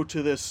go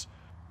to this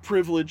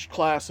privileged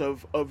class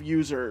of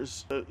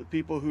users, the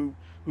people who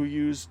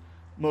use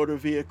motor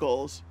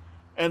vehicles.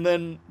 And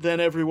then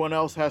everyone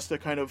else has to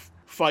kind of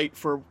fight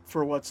for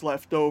what's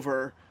left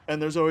over.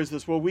 And there's always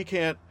this, well, we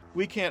can't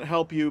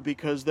help you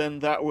because then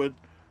that would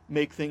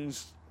make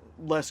things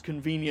less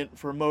convenient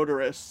for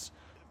motorists.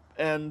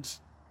 And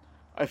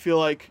I feel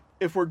like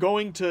if we're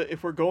going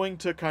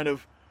to kind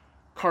of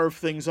carve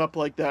things up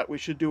like that, we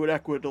should do it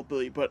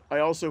equitably. But I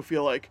also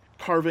feel like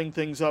carving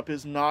things up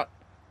is not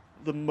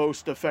the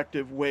most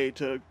effective way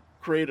to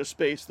create a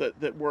space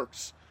that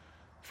works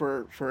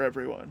for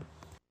everyone.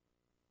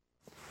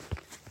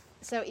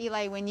 So,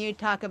 Eli, when you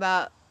talk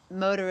about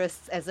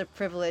motorists as a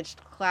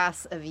privileged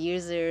class of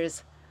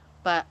users,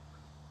 but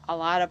a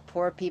lot of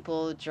poor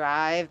people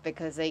drive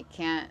because they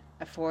can't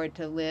afford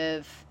to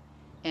live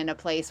in a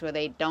place where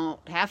they don't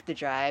have to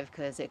drive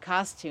because it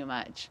costs too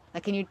much.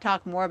 Like, can you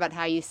talk more about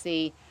how you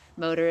see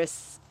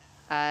motorists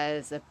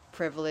as a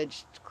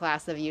privileged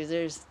class of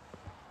users?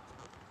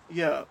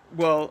 Yeah,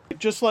 well,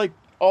 just like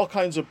all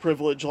kinds of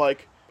privilege,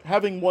 like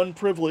having one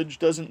privilege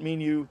doesn't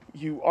mean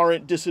you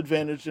aren't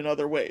disadvantaged in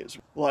other ways.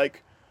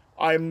 Like,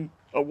 I'm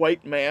a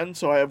white man,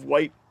 so I have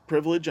white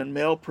privilege and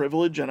male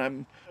privilege,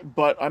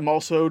 but I'm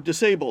also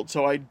disabled,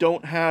 so I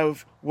don't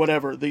have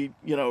whatever the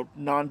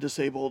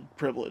non-disabled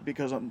privilege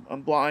because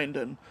I'm blind,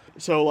 and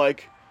so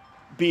like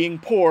being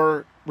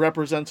poor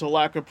represents a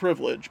lack of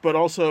privilege, but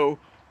also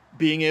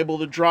being able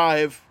to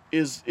drive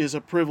is a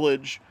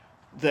privilege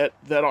that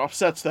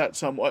offsets that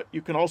somewhat.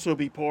 You can also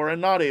be poor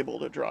and not able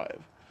to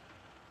drive.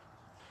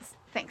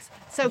 Thanks.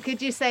 So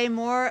could you say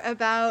more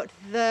about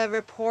the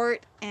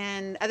report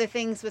and other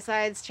things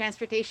besides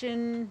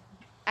transportation,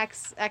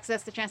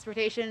 access to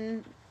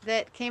transportation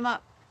that came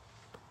up?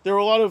 There were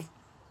a lot of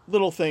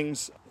little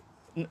things,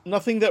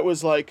 nothing that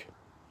was like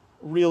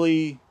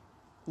really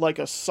like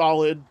a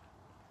solid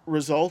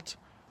result,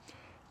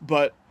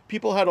 but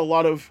people had a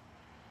lot of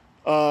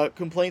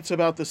complaints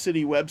about the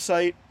city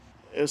website.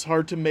 It's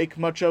hard to make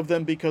much of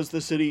them because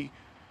the city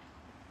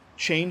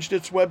changed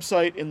its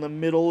website in the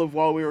middle of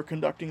while we were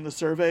conducting the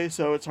survey,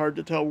 so it's hard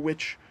to tell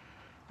which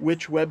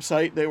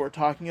website they were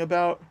talking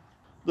about.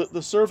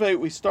 The survey,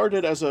 we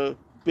started as a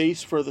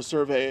base for the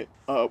survey,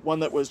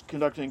 one that was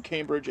conducted in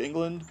Cambridge,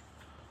 England,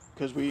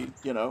 because we've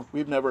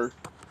never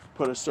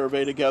put a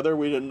survey together.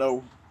 We didn't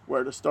know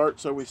where to start,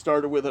 so we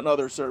started with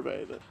another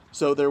survey.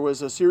 So there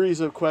was a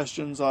series of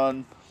questions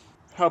on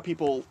how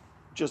people,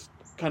 just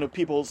kind of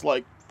people's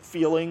like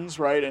feelings,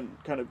 right,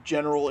 and kind of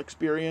general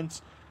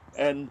experience.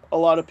 And a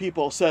lot of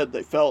people said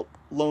they felt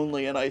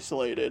lonely and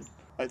isolated.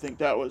 I think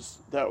that was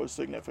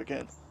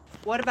significant.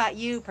 What about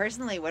you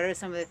personally? What are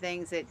some of the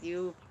things that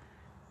you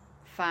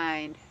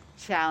find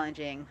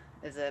challenging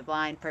as a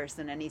blind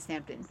person in East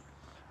Hampton?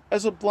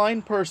 As a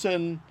blind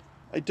person,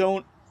 I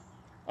don't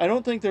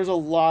think there's a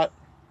lot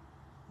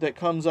that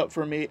comes up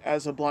for me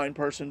as a blind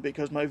person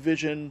because my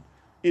vision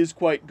is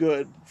quite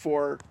good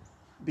for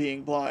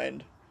being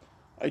blind.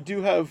 I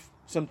do have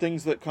some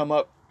things that come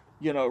up,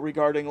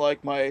 regarding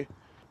like my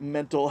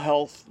mental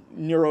health,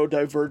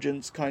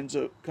 neurodivergence kinds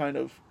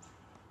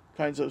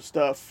of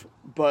stuff,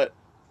 but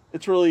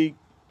it's really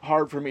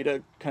hard for me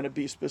to kind of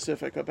be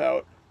specific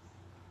about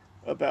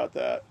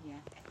that. Yeah.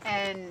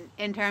 And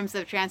in terms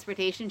of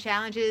transportation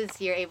challenges,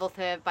 you're able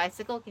to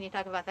bicycle. Can you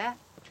talk about that?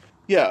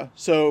 Yeah.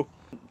 So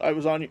I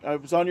was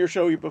on your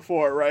show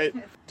before, right?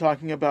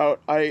 Talking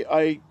about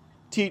I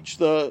teach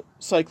the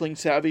Cycling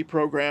Savvy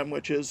program,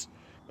 which is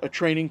a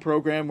training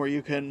program where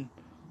you can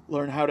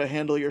learn how to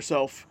handle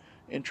yourself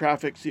in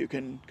traffic so you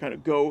can kind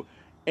of go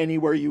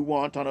anywhere you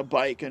want on a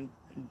bike and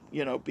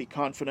be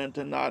confident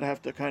and not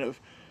have to kind of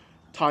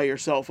tie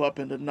yourself up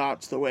into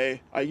knots the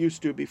way I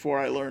used to before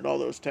I learned all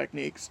those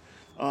techniques.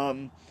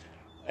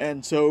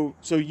 And so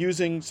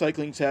using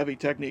Cycling Savvy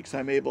techniques,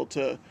 I'm able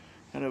to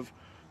kind of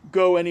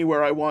go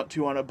anywhere I want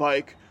to on a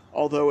bike,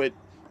 although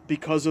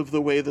because of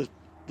the way the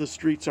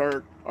streets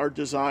are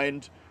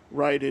designed,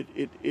 right,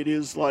 it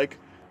is like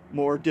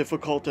more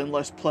difficult and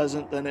less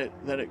pleasant than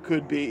it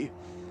could be.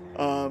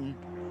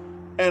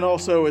 And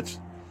also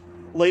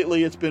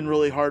lately it's been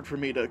really hard for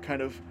me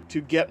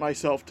to get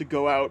myself to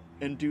go out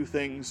and do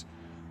things,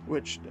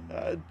 which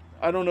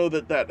I don't know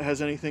that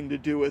has anything to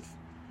do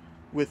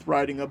with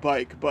riding a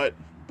bike, but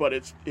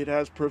it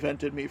has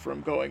prevented me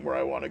from going where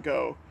I want to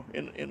go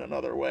in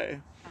another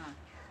way.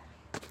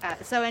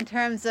 So in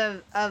terms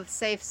of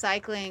safe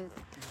cycling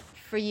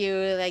for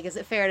you, like, is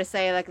it fair to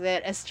say like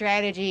that a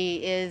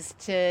strategy is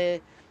to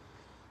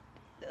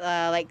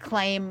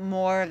claim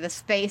more of the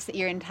space that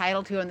you're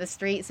entitled to on the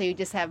street, so you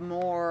just have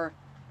more,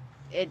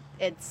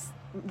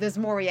 there's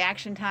more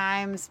reaction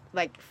times,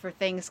 like for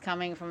things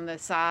coming from the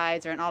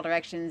sides or in all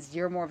directions,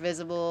 you're more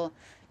visible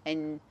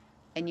and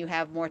you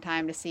have more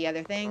time to see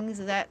other things.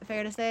 Is that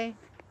fair to say?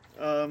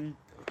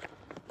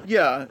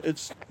 Yeah,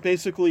 it's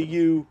basically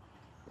you,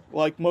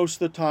 like most of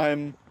the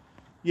time,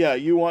 yeah,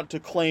 you want to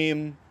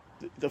claim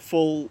the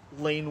full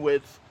lane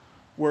width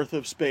worth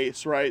of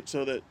space, right?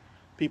 So that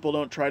people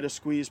don't try to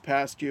squeeze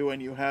past you and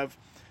you have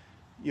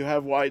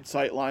wide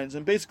sight lines.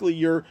 And basically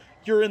you're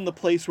in the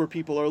place where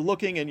people are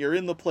looking, and you're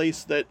in the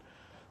place that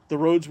the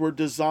roads were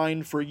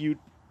designed for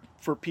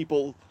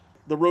people.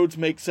 The roads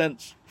make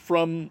sense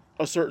from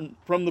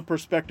the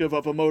perspective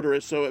of a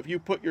motorist. So if you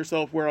put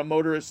yourself where a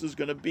motorist is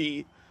going to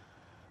be,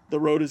 the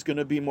road is going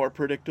to be more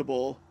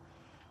predictable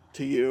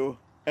to you.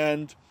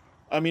 And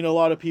I mean, a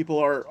lot of people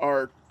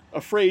are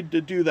afraid to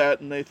do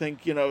that, and they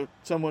think,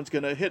 someone's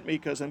going to hit me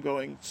because I'm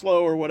going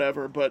slow or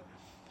whatever, but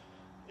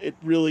it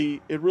really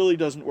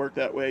doesn't work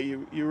that way.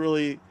 You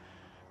really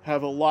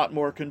have a lot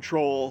more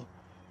control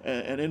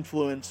an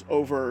influence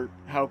over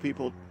how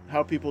people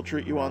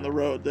treat you on the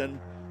road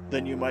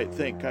than you might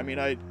think. I mean,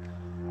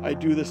 I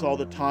do this all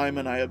the time,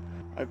 and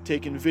I've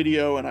taken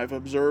video, and I've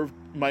observed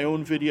my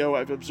own video,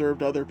 I've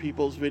observed other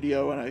people's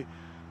video, and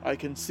I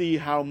can see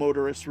how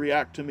motorists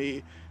react to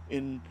me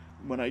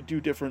when I do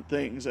different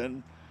things,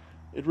 and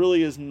it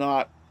really is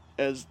not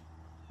as,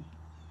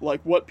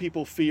 like, what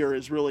people fear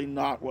is really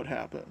not what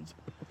happens.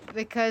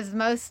 Because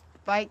most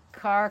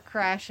bike-car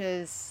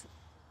crashes,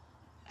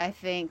 I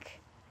think,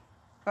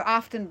 or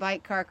often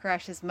bike-car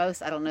crashes,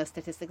 most, I don't know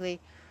statistically,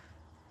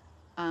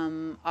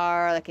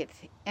 are like at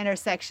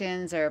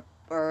intersections or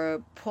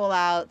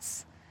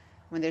pull-outs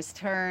when there's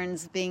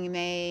turns being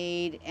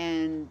made,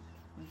 and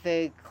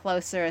the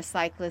closer a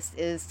cyclist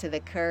is to the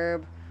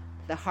curb,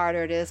 the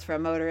harder it is for a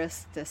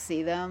motorist to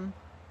see them.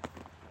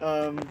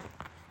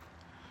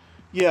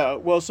 Yeah,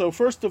 well, so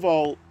first of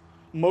all,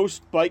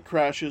 most bike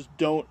crashes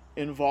don't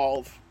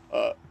involve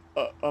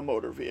a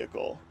motor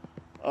vehicle.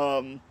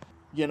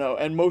 You know,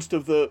 and most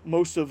of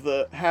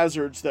the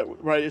hazards that,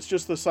 right, it's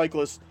just the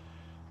cyclist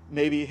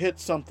maybe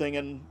hits something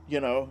and,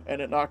 you know,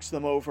 and it knocks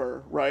them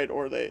over, right,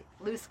 or they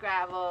Loose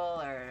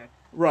gravel or...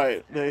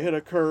 Right, they hit a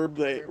curb,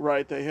 they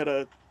hit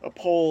a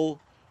pole,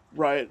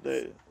 right,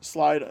 they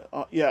slide,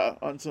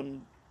 on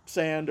some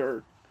sand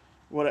or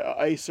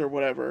ice or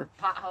whatever.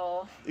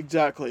 Pothole.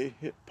 Exactly,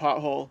 hit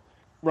pothole.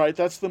 Right,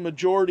 that's the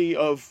majority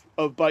of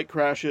bike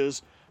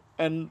crashes,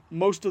 and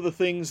most of the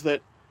things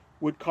that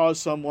would cause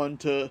someone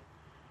to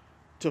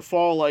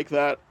fall like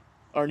that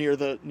are near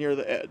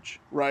the edge,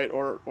 right,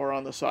 or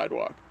on the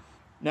sidewalk.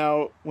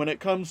 Now, when it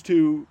comes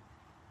to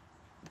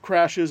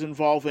crashes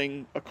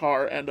involving a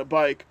car and a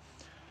bike,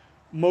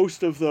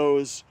 most of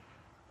those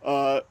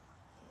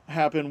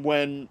happen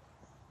when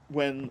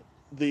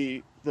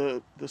the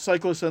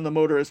cyclist and the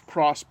motorist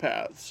cross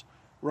paths,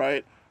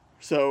 right?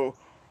 So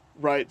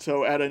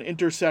at an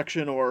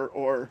intersection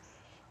or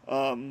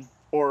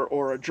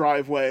a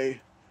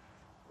driveway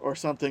or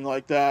something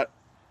like that,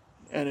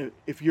 and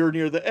if you're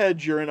near the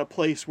edge, you're in a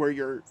place where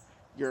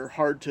you're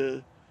hard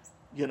to,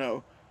 you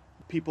know,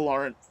 people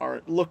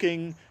aren't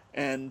looking,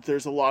 and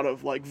there's a lot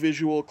of like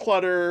visual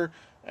clutter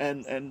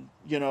and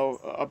you know,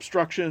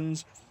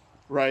 obstructions,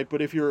 right?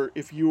 But if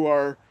you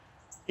are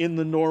in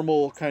the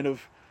normal kind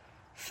of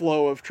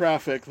flow of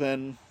traffic,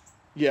 then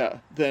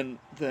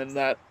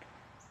that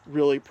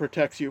really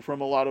protects you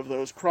from a lot of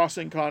those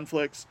crossing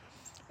conflicts.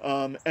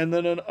 And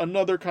then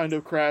another kind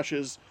of crash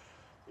is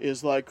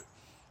like,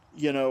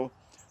 you know,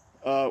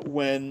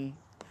 when,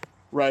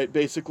 right,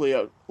 basically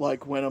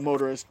like when a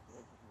motorist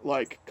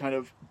like kind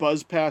of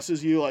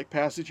passes you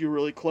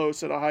really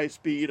close at a high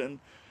speed and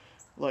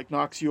like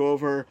knocks you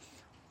over,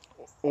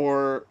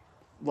 or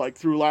like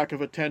through lack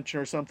of attention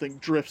or something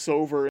drifts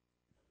over.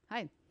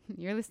 Hi,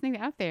 you're listening to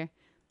Out There.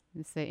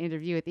 This is an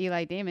interview with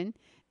Eli Damon,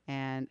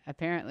 and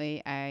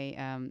apparently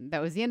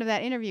that was the end of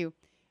that interview.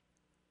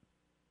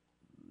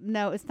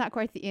 No, it's not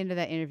quite the end of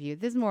that interview.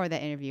 There's more of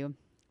that interview,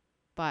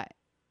 but...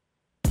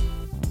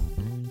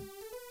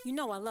 You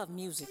know I love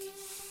music,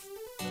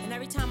 and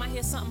every time I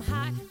hear something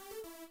hot,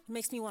 it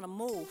makes me want to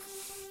move.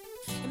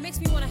 It makes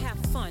me want to have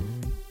fun.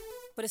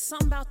 But it's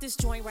something about this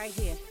joint right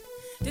here.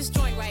 This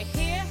joint right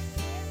here,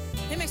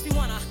 it makes me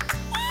want to...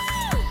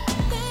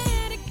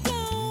 Let it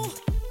go.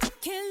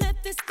 Can't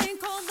let this thing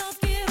called love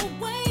get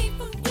away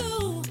from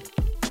you.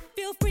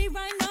 Feel free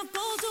right now,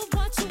 go do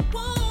what you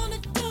want to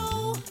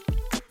do.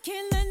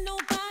 Can't let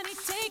nobody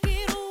take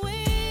it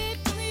away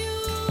from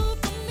you,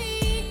 from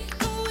me,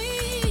 from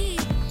we.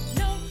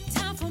 No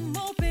time for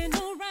moping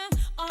around,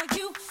 are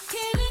you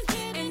kidding?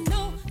 And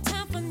no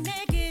time for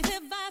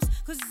negative vibes,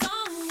 'cause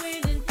I'm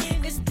winning.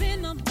 It's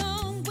been a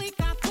long week,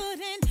 I put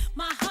in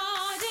my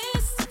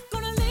hardest.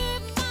 Gonna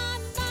live my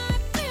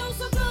life, feels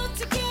so good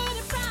to get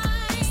it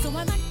right. So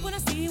I like what I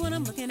see when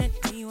I'm looking at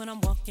me, when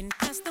I'm walking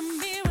past the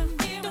mirror.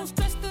 Don't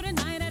stress through the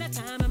night at a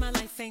time, and my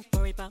life ain't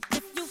worried about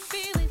if you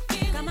feel it.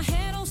 Got my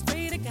head on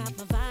straight, I got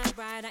my vibe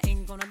right, I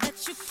ain't gonna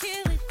let you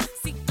kill it.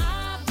 See,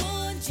 I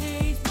wouldn't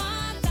change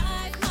my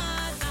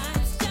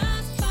life's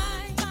just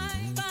fine,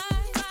 fine,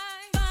 fine,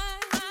 fine,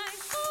 fine, fine.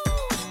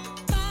 Ooh,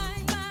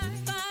 fine, fine,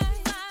 fine,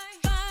 fine,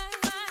 fine,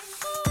 fine.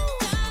 Ooh,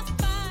 just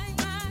fine, fine,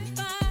 fine,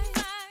 fine,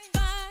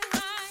 fine,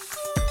 fine.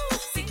 Ooh,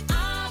 see,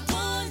 I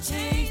wouldn't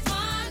change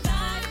my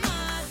life's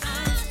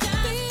just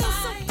feels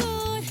so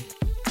good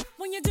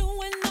when you're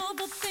doing all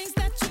the things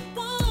that you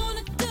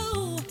wanna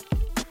do.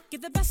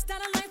 Give the best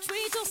out of life,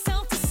 treat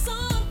yourself to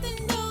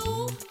something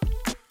new.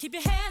 Keep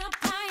your head up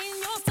high in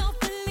yourself,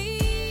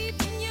 believe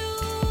in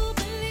you,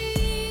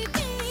 believe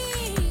in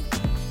me.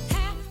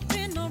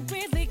 Having a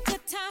really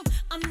good time,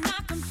 I'm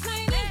not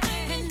complaining,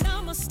 and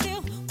I'ma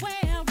still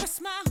wear a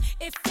smile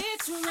if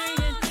it's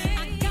raining.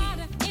 I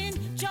gotta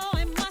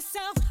enjoy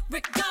myself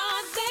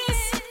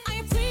regardless. I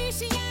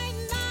appreciate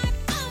life,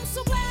 I'm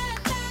so glad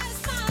that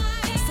it's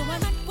mine. So I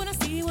like what I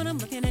see when I'm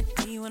looking at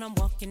me, when I'm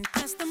walking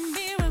past the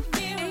mirror.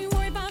 Ain't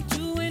worried about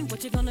you and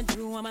what you're gonna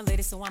do, I'm a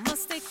lady, so I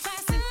must stay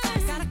classy.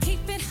 Gotta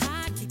keep it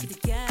high, keep it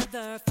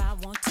together if I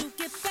want to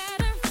get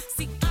better.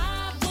 See,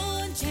 I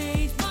wouldn't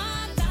change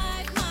my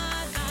life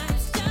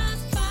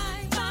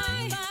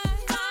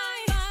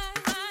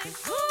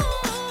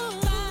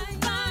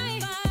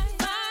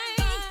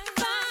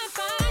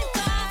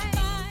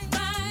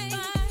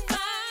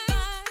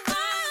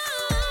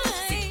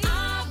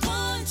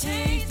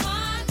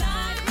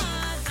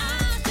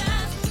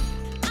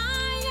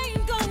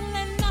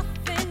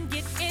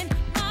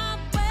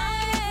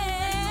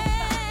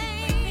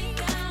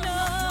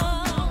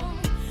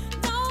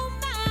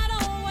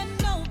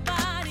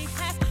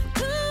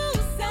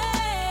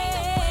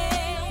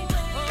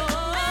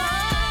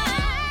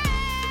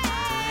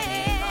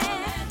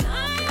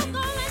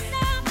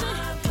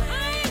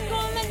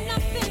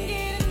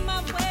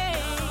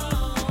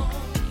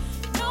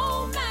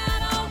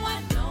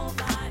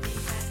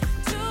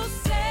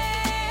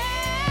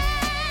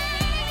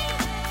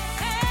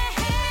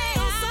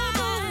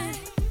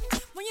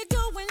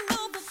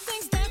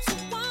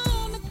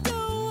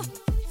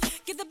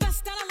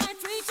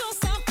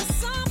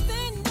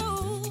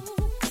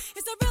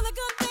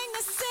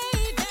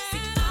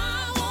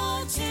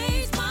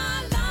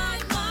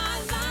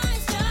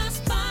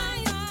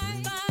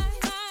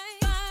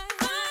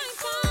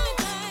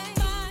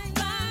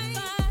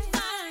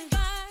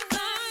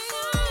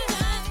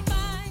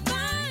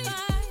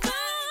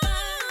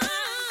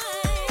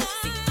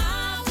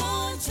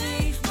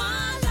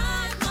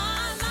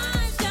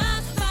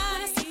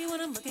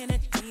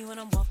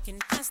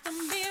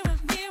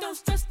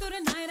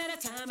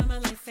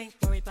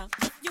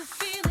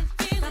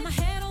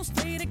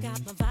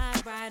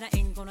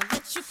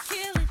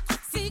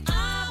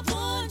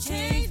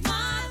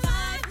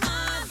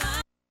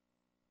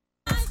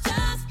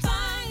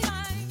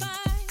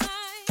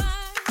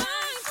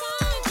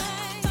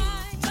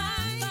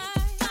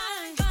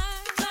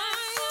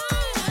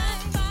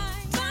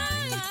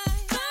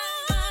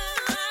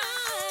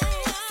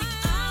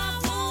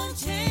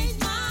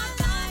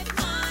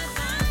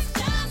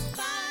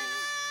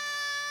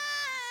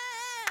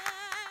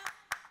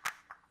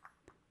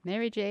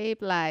Mary J.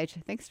 Blige.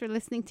 Thanks for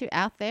listening to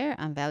Out There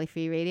on Valley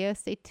Free Radio.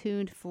 Stay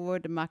tuned for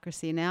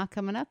Democracy Now!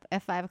 Coming up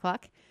at 5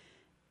 o'clock.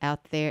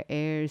 Out There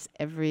airs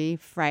every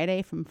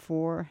Friday from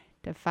 4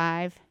 to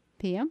 5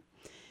 p.m.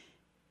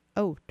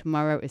 Oh,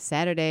 tomorrow is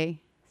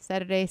Saturday.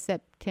 Saturday,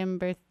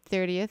 September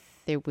 30th.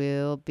 There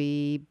will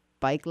be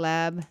Bike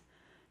Lab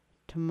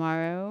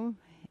tomorrow.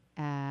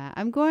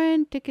 I'm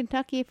going to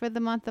Kentucky for the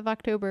month of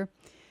October.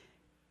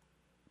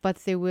 But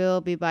there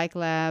will be bike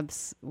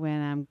labs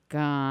when I'm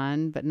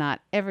gone, but not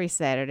every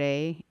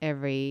Saturday,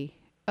 every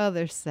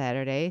other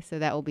Saturday. So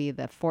that will be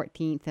the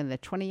 14th and the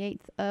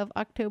 28th of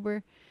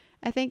October,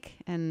 I think.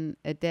 And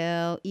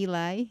Adele,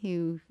 Eli,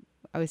 who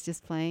I was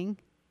just playing,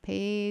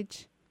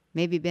 Paige,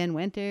 maybe Ben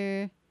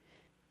Winter,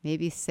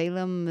 maybe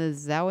Salem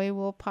Mazawi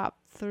will pop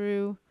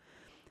through.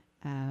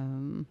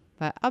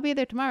 But I'll be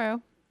there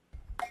tomorrow.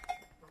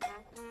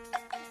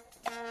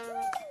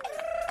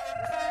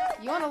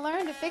 You want to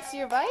learn to fix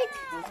your bike?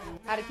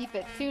 How to keep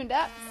it tuned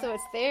up so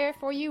it's there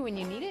for you when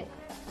you need it?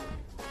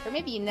 Or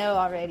maybe you know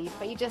already,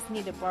 but you just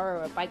need to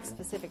borrow a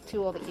bike-specific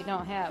tool that you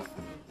don't have.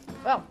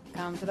 Well,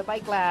 come to the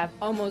Bike Lab.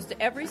 Almost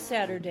every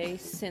Saturday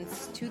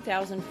since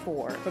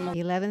 2004 from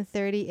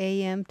 11:30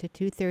 a.m. to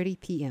 2:30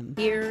 p.m.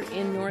 here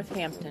in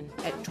Northampton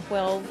at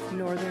 12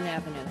 Northern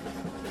Avenue.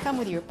 Come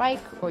with your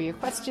bike or your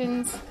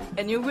questions.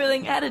 And your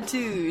willing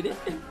attitude.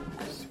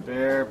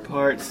 Spare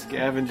parts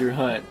scavenger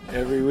hunt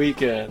every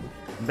weekend.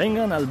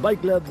 Vengan al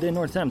Bike Lab de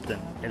Northampton,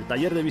 el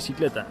taller de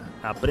bicicleta.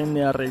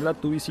 Aprende a arreglar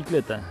tu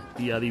bicicleta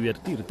y a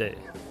divertirte.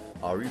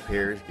 All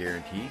repairs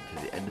guaranteed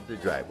to the end of the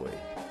driveway.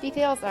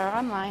 Details are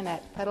online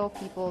at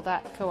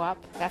pedalpeople.coop.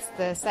 That's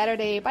the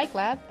Saturday Bike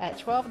Lab at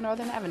 12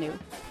 Northern Avenue.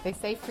 They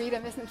say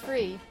freedom isn't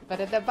free, but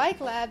at the Bike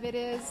Lab it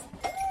is.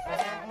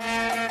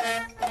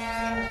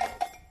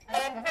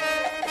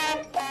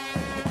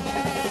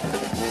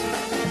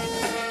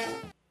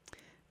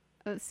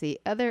 Let's see,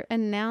 other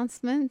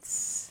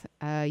announcements.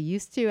 I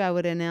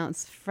would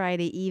announce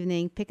Friday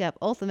evening pickup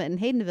Ultimate in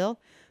Haydenville,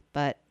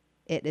 but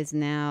it is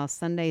now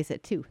Sundays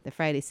at 2, the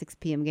Friday 6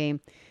 p.m. game.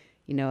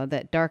 You know,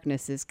 that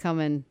darkness is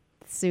coming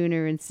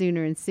sooner and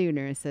sooner and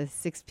sooner, so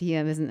 6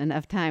 p.m. isn't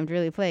enough time to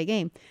really play a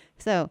game.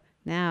 So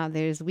now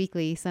there's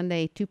weekly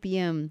Sunday 2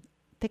 p.m.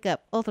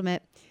 pickup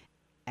Ultimate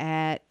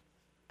at,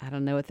 I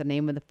don't know what the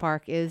name of the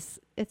park is.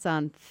 It's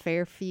on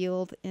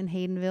Fairfield in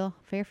Haydenville.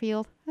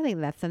 Fairfield? I think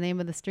that's the name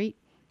of the street.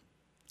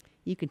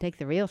 You can take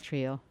the rail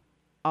trail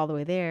all the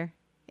way there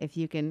if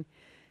you can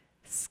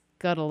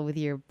scuttle with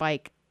your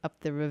bike up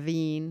the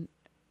ravine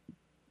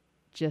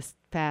just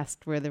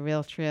past where the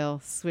rail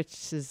trail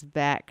switches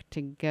back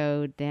to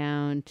go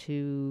down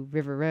to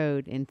River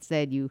Road.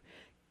 Instead, you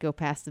go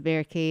past the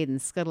barricade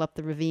and scuttle up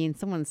the ravine.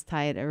 Someone's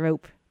tied a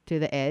rope to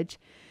the edge.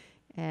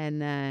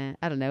 And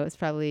I don't know, it's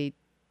probably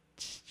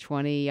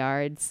 20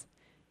 yards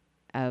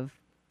of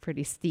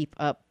pretty steep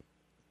up.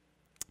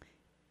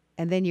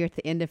 And then you're at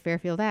the end of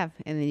Fairfield Ave,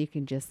 and then you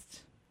can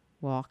just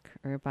walk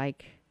or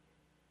bike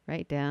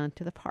right down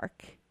to the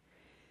park.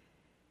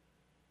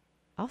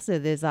 Also,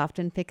 there's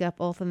often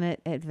pickup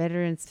Ultimate at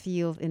Veterans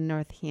Field in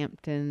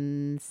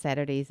Northampton,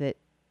 Saturdays at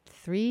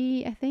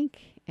 3, I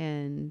think,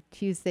 and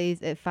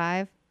Tuesdays at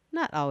 5.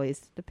 Not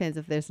always. Depends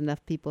if there's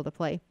enough people to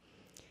play.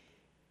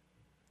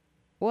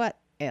 What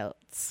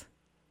else?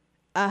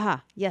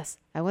 Aha, yes.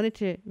 I wanted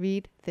to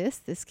read this.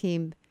 This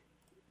came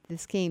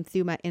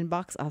through my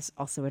inbox.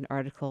 Also an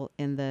article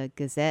in the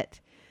Gazette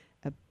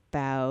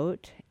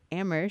about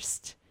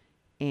Amherst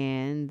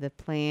and the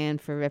plan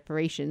for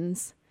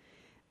reparations.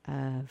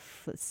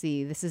 Let's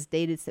see. This is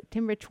dated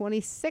September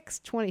 26,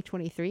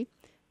 2023.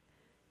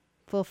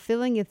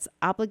 Fulfilling its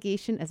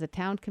obligation as a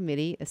town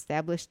committee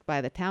established by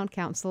the town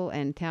council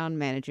and town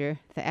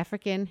manager, the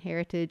African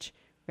Heritage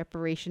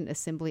Reparation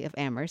Assembly of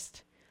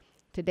Amherst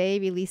today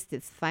released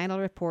its final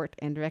report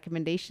and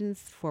recommendations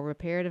for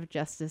reparative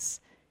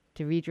justice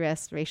to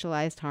redress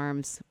racialized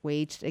harms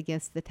waged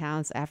against the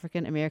town's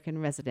African American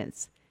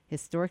residents,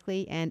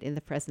 historically and in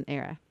the present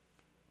era.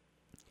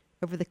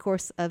 Over the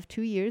course of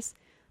 2 years,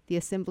 the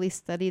Assembly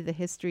studied the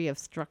history of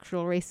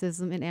structural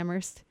racism in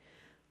Amherst,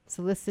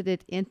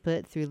 solicited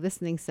input through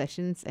listening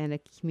sessions and a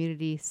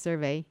community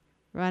survey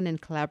run in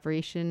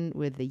collaboration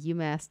with the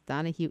UMass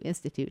Donahue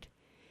Institute,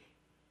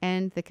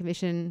 and the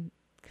Commission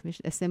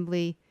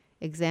Assembly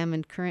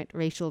examined current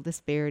racial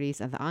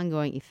disparities and the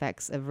ongoing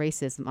effects of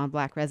racism on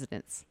Black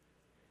residents.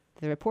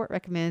 The report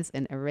recommends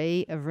an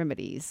array of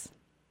remedies.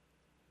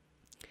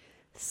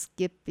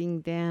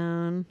 Skipping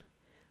down,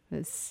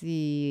 let's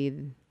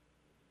see.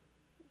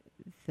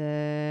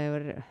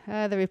 The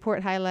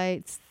report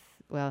highlights,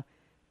 well,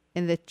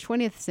 in the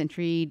 20th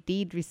century,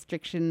 deed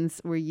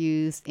restrictions were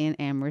used in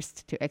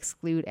Amherst to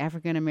exclude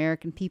African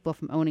American people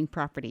from owning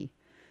property,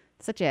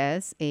 such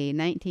as a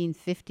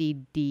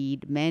 1950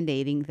 deed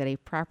mandating that a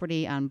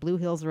property on Blue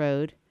Hills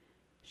Road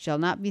shall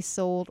not be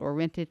sold or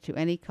rented to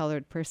any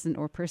colored person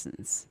or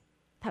persons.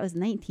 That was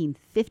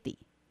 1950.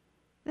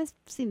 That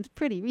seems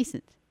pretty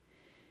recent.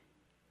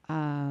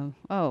 Well,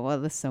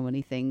 there's so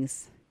many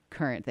things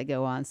current that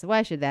go on, so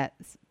why should that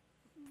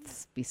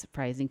be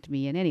surprising to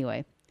me in any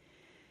way?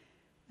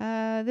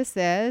 This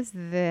says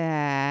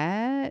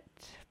that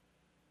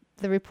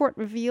the report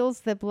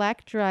reveals that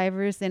black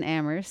drivers in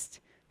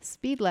Amherst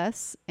speed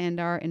less and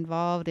are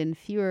involved in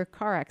fewer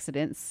car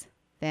accidents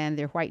than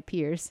their white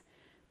peers,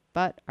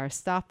 but are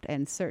stopped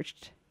and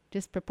searched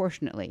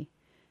disproportionately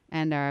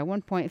and are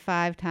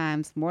 1.5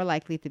 times more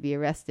likely to be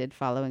arrested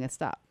following a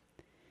stop.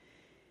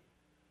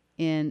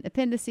 In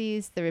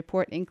appendices, the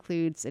report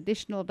includes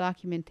additional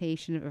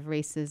documentation of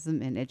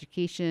racism in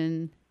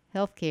education,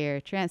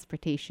 healthcare,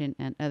 transportation,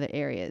 and other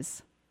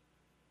areas.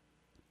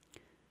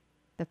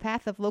 The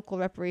path of local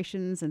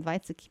reparations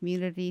invites the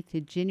community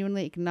to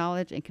genuinely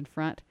acknowledge and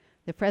confront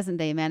the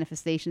present-day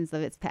manifestations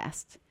of its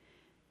past.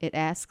 It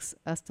asks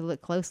us to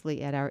look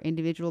closely at our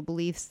individual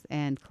beliefs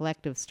and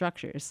collective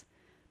structures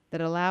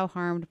that allow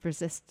harm to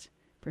persist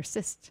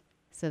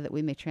so that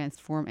we may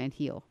transform and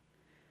heal.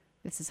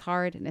 This is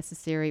hard,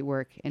 necessary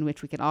work in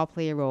which we can all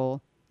play a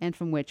role and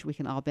from which we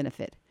can all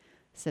benefit,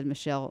 said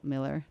Michelle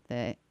Miller,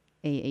 the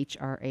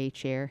AHRA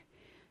chair.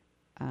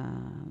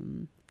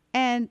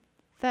 And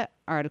the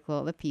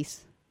article, the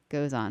piece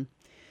goes on.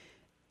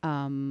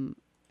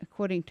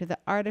 According to the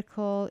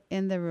article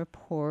in the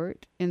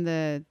report, in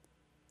the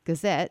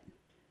Gazette,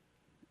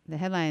 the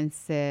headline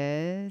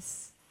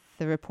says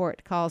the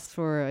report calls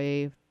for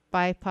a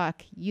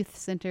BIPOC youth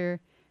center,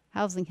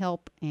 housing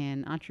help,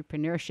 and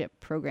entrepreneurship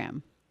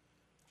program.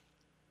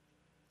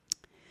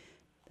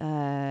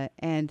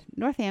 And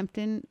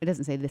Northampton, it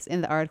doesn't say this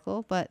in the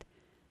article, but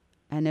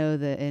I know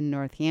that in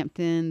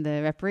Northampton,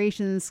 the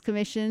Reparations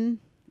Commission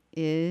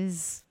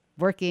is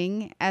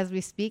working as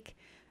we speak.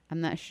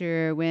 I'm not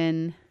sure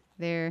when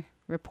their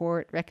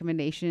report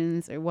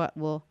recommendations or what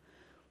will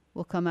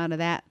come out of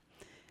that.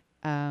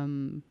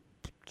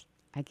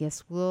 I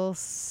guess we'll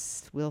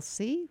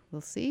see.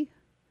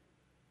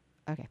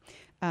 Okay.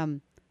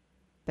 But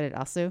it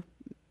also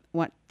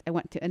I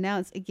want to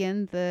announce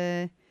again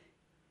the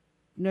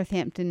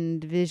Northampton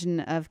Division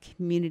of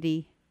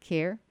Community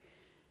Care,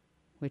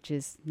 which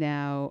is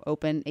now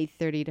open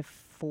 8:30 to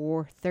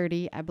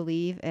 4:30, I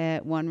believe,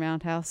 at One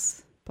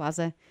Roundhouse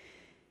Plaza,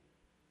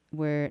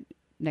 where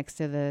next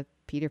to the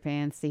Peter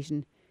Pan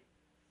station.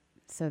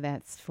 So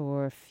that's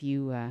for a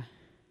few,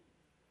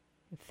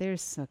 if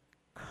there's a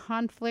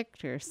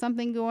conflict or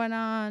something going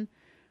on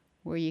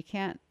where you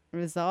can't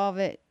resolve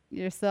it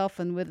yourself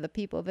and with the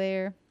people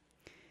there,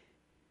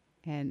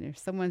 and if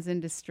someone's in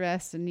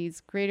distress and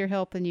needs greater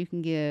help than you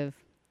can give,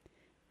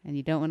 and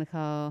you don't want to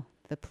call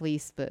the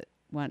police but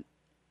want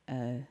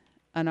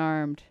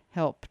unarmed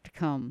help to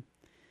come,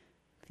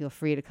 feel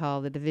free to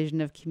call the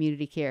Division of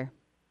Community Care.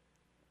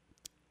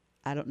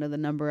 I don't know the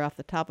number off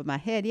the top of my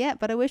head yet,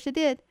 but I wish I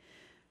did.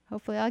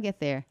 Hopefully I'll get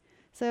there.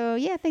 So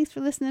yeah, thanks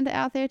for listening to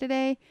Out There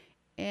today.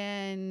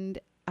 And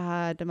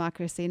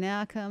Democracy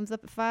Now! Comes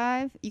up at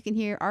 5. You can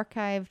hear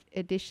archived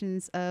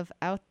editions of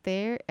Out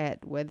There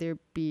at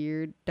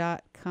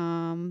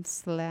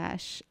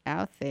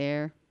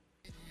weatherbeard.com/outthere.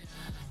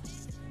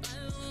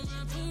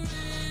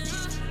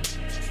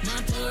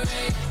 My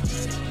parade.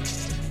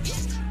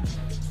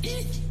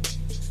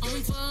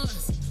 On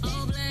force,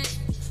 all black,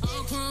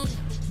 all chrome,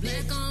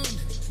 black on,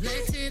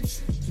 black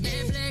tips,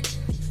 man black.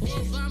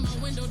 Walk by my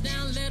window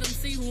down, let them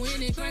see who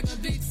in it, crack a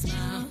big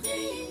smile.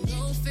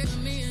 Go figure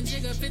me and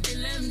Jigga 50,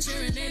 let them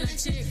cheering, they like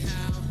chick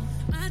how.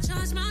 I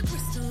charge my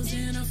crystals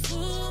in a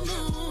full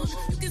moon.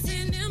 You can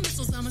send them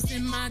missiles, I'ma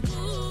send my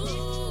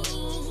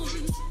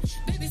goons.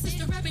 Baby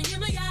sister rapping, hear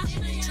me out.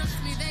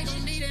 Trust me, they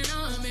gon' need an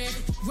army.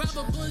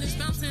 Rubber bullets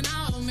bouncing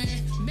on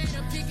me. Made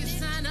a picket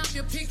sign up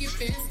your picket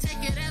fence.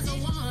 Take it as a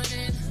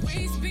warning.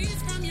 Waste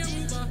beats from your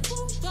Uber.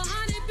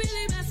 400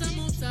 Billy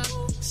Massamusa.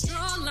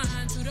 Straw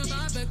line to the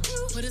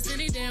barbecue. Put us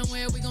any damn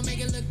where we gon' make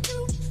it look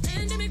cute.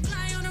 Pandemic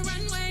fly on the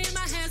runway in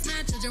my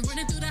hazmat. Children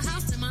running through the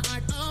house in my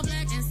art all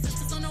black.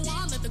 Ancestors on the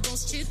wall, let the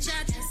ghost chit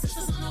chat.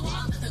 Ancestors on the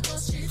wall, let the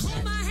ghost chit chat.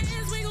 Hold my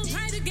hands, we gon'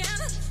 pray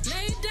together.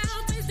 Lay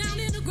down, face down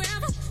in the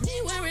gravel. We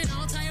wearing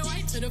all tie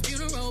white to the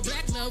funeral.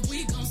 Black love,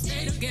 we gon'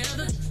 stay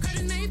together.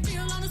 Curtis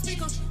Mayfield on the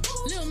speaker.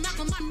 Lil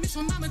Malcolm, I miss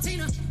from Mama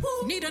Tina.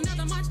 Need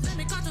another march, let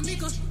me call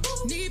Tamika.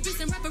 Need peace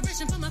and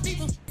reparation for my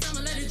people. I'ma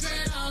let it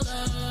dread all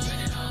up.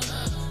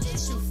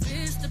 Get your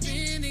fist up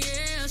in the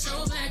air,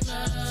 show black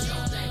love.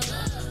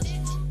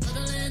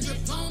 Motherland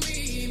drip on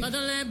me.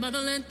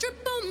 Motherland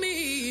drip on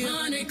me.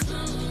 Honey, come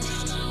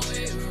around my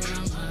way,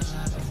 around my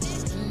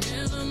life.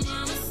 Never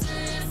mama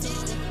said so.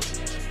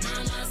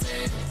 Mama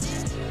said,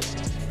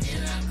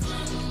 here I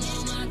come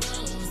on my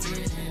toes,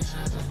 yeah.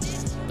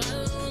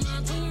 Follow my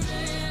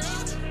parade,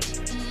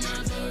 my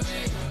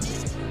parade.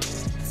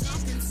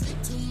 Talking slick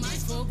to my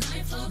folk,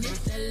 lick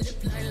that lip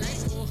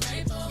like oh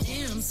hypo.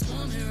 Yeah, I'm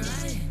swarming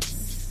right.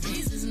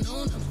 These is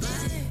known to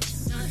bite.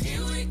 Now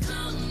here we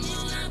come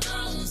on our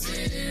toes,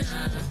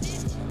 yeah.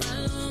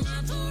 Follow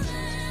my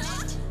parade,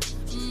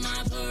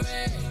 my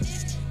parade.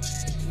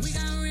 We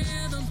got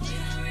rhythm, we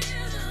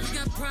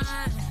got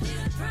pride.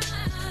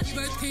 We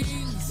birth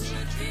kings,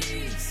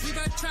 we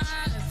birth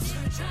tribes.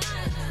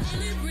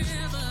 Holy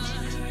river,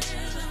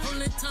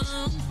 holy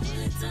tongue,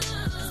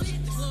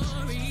 speak the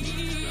glory.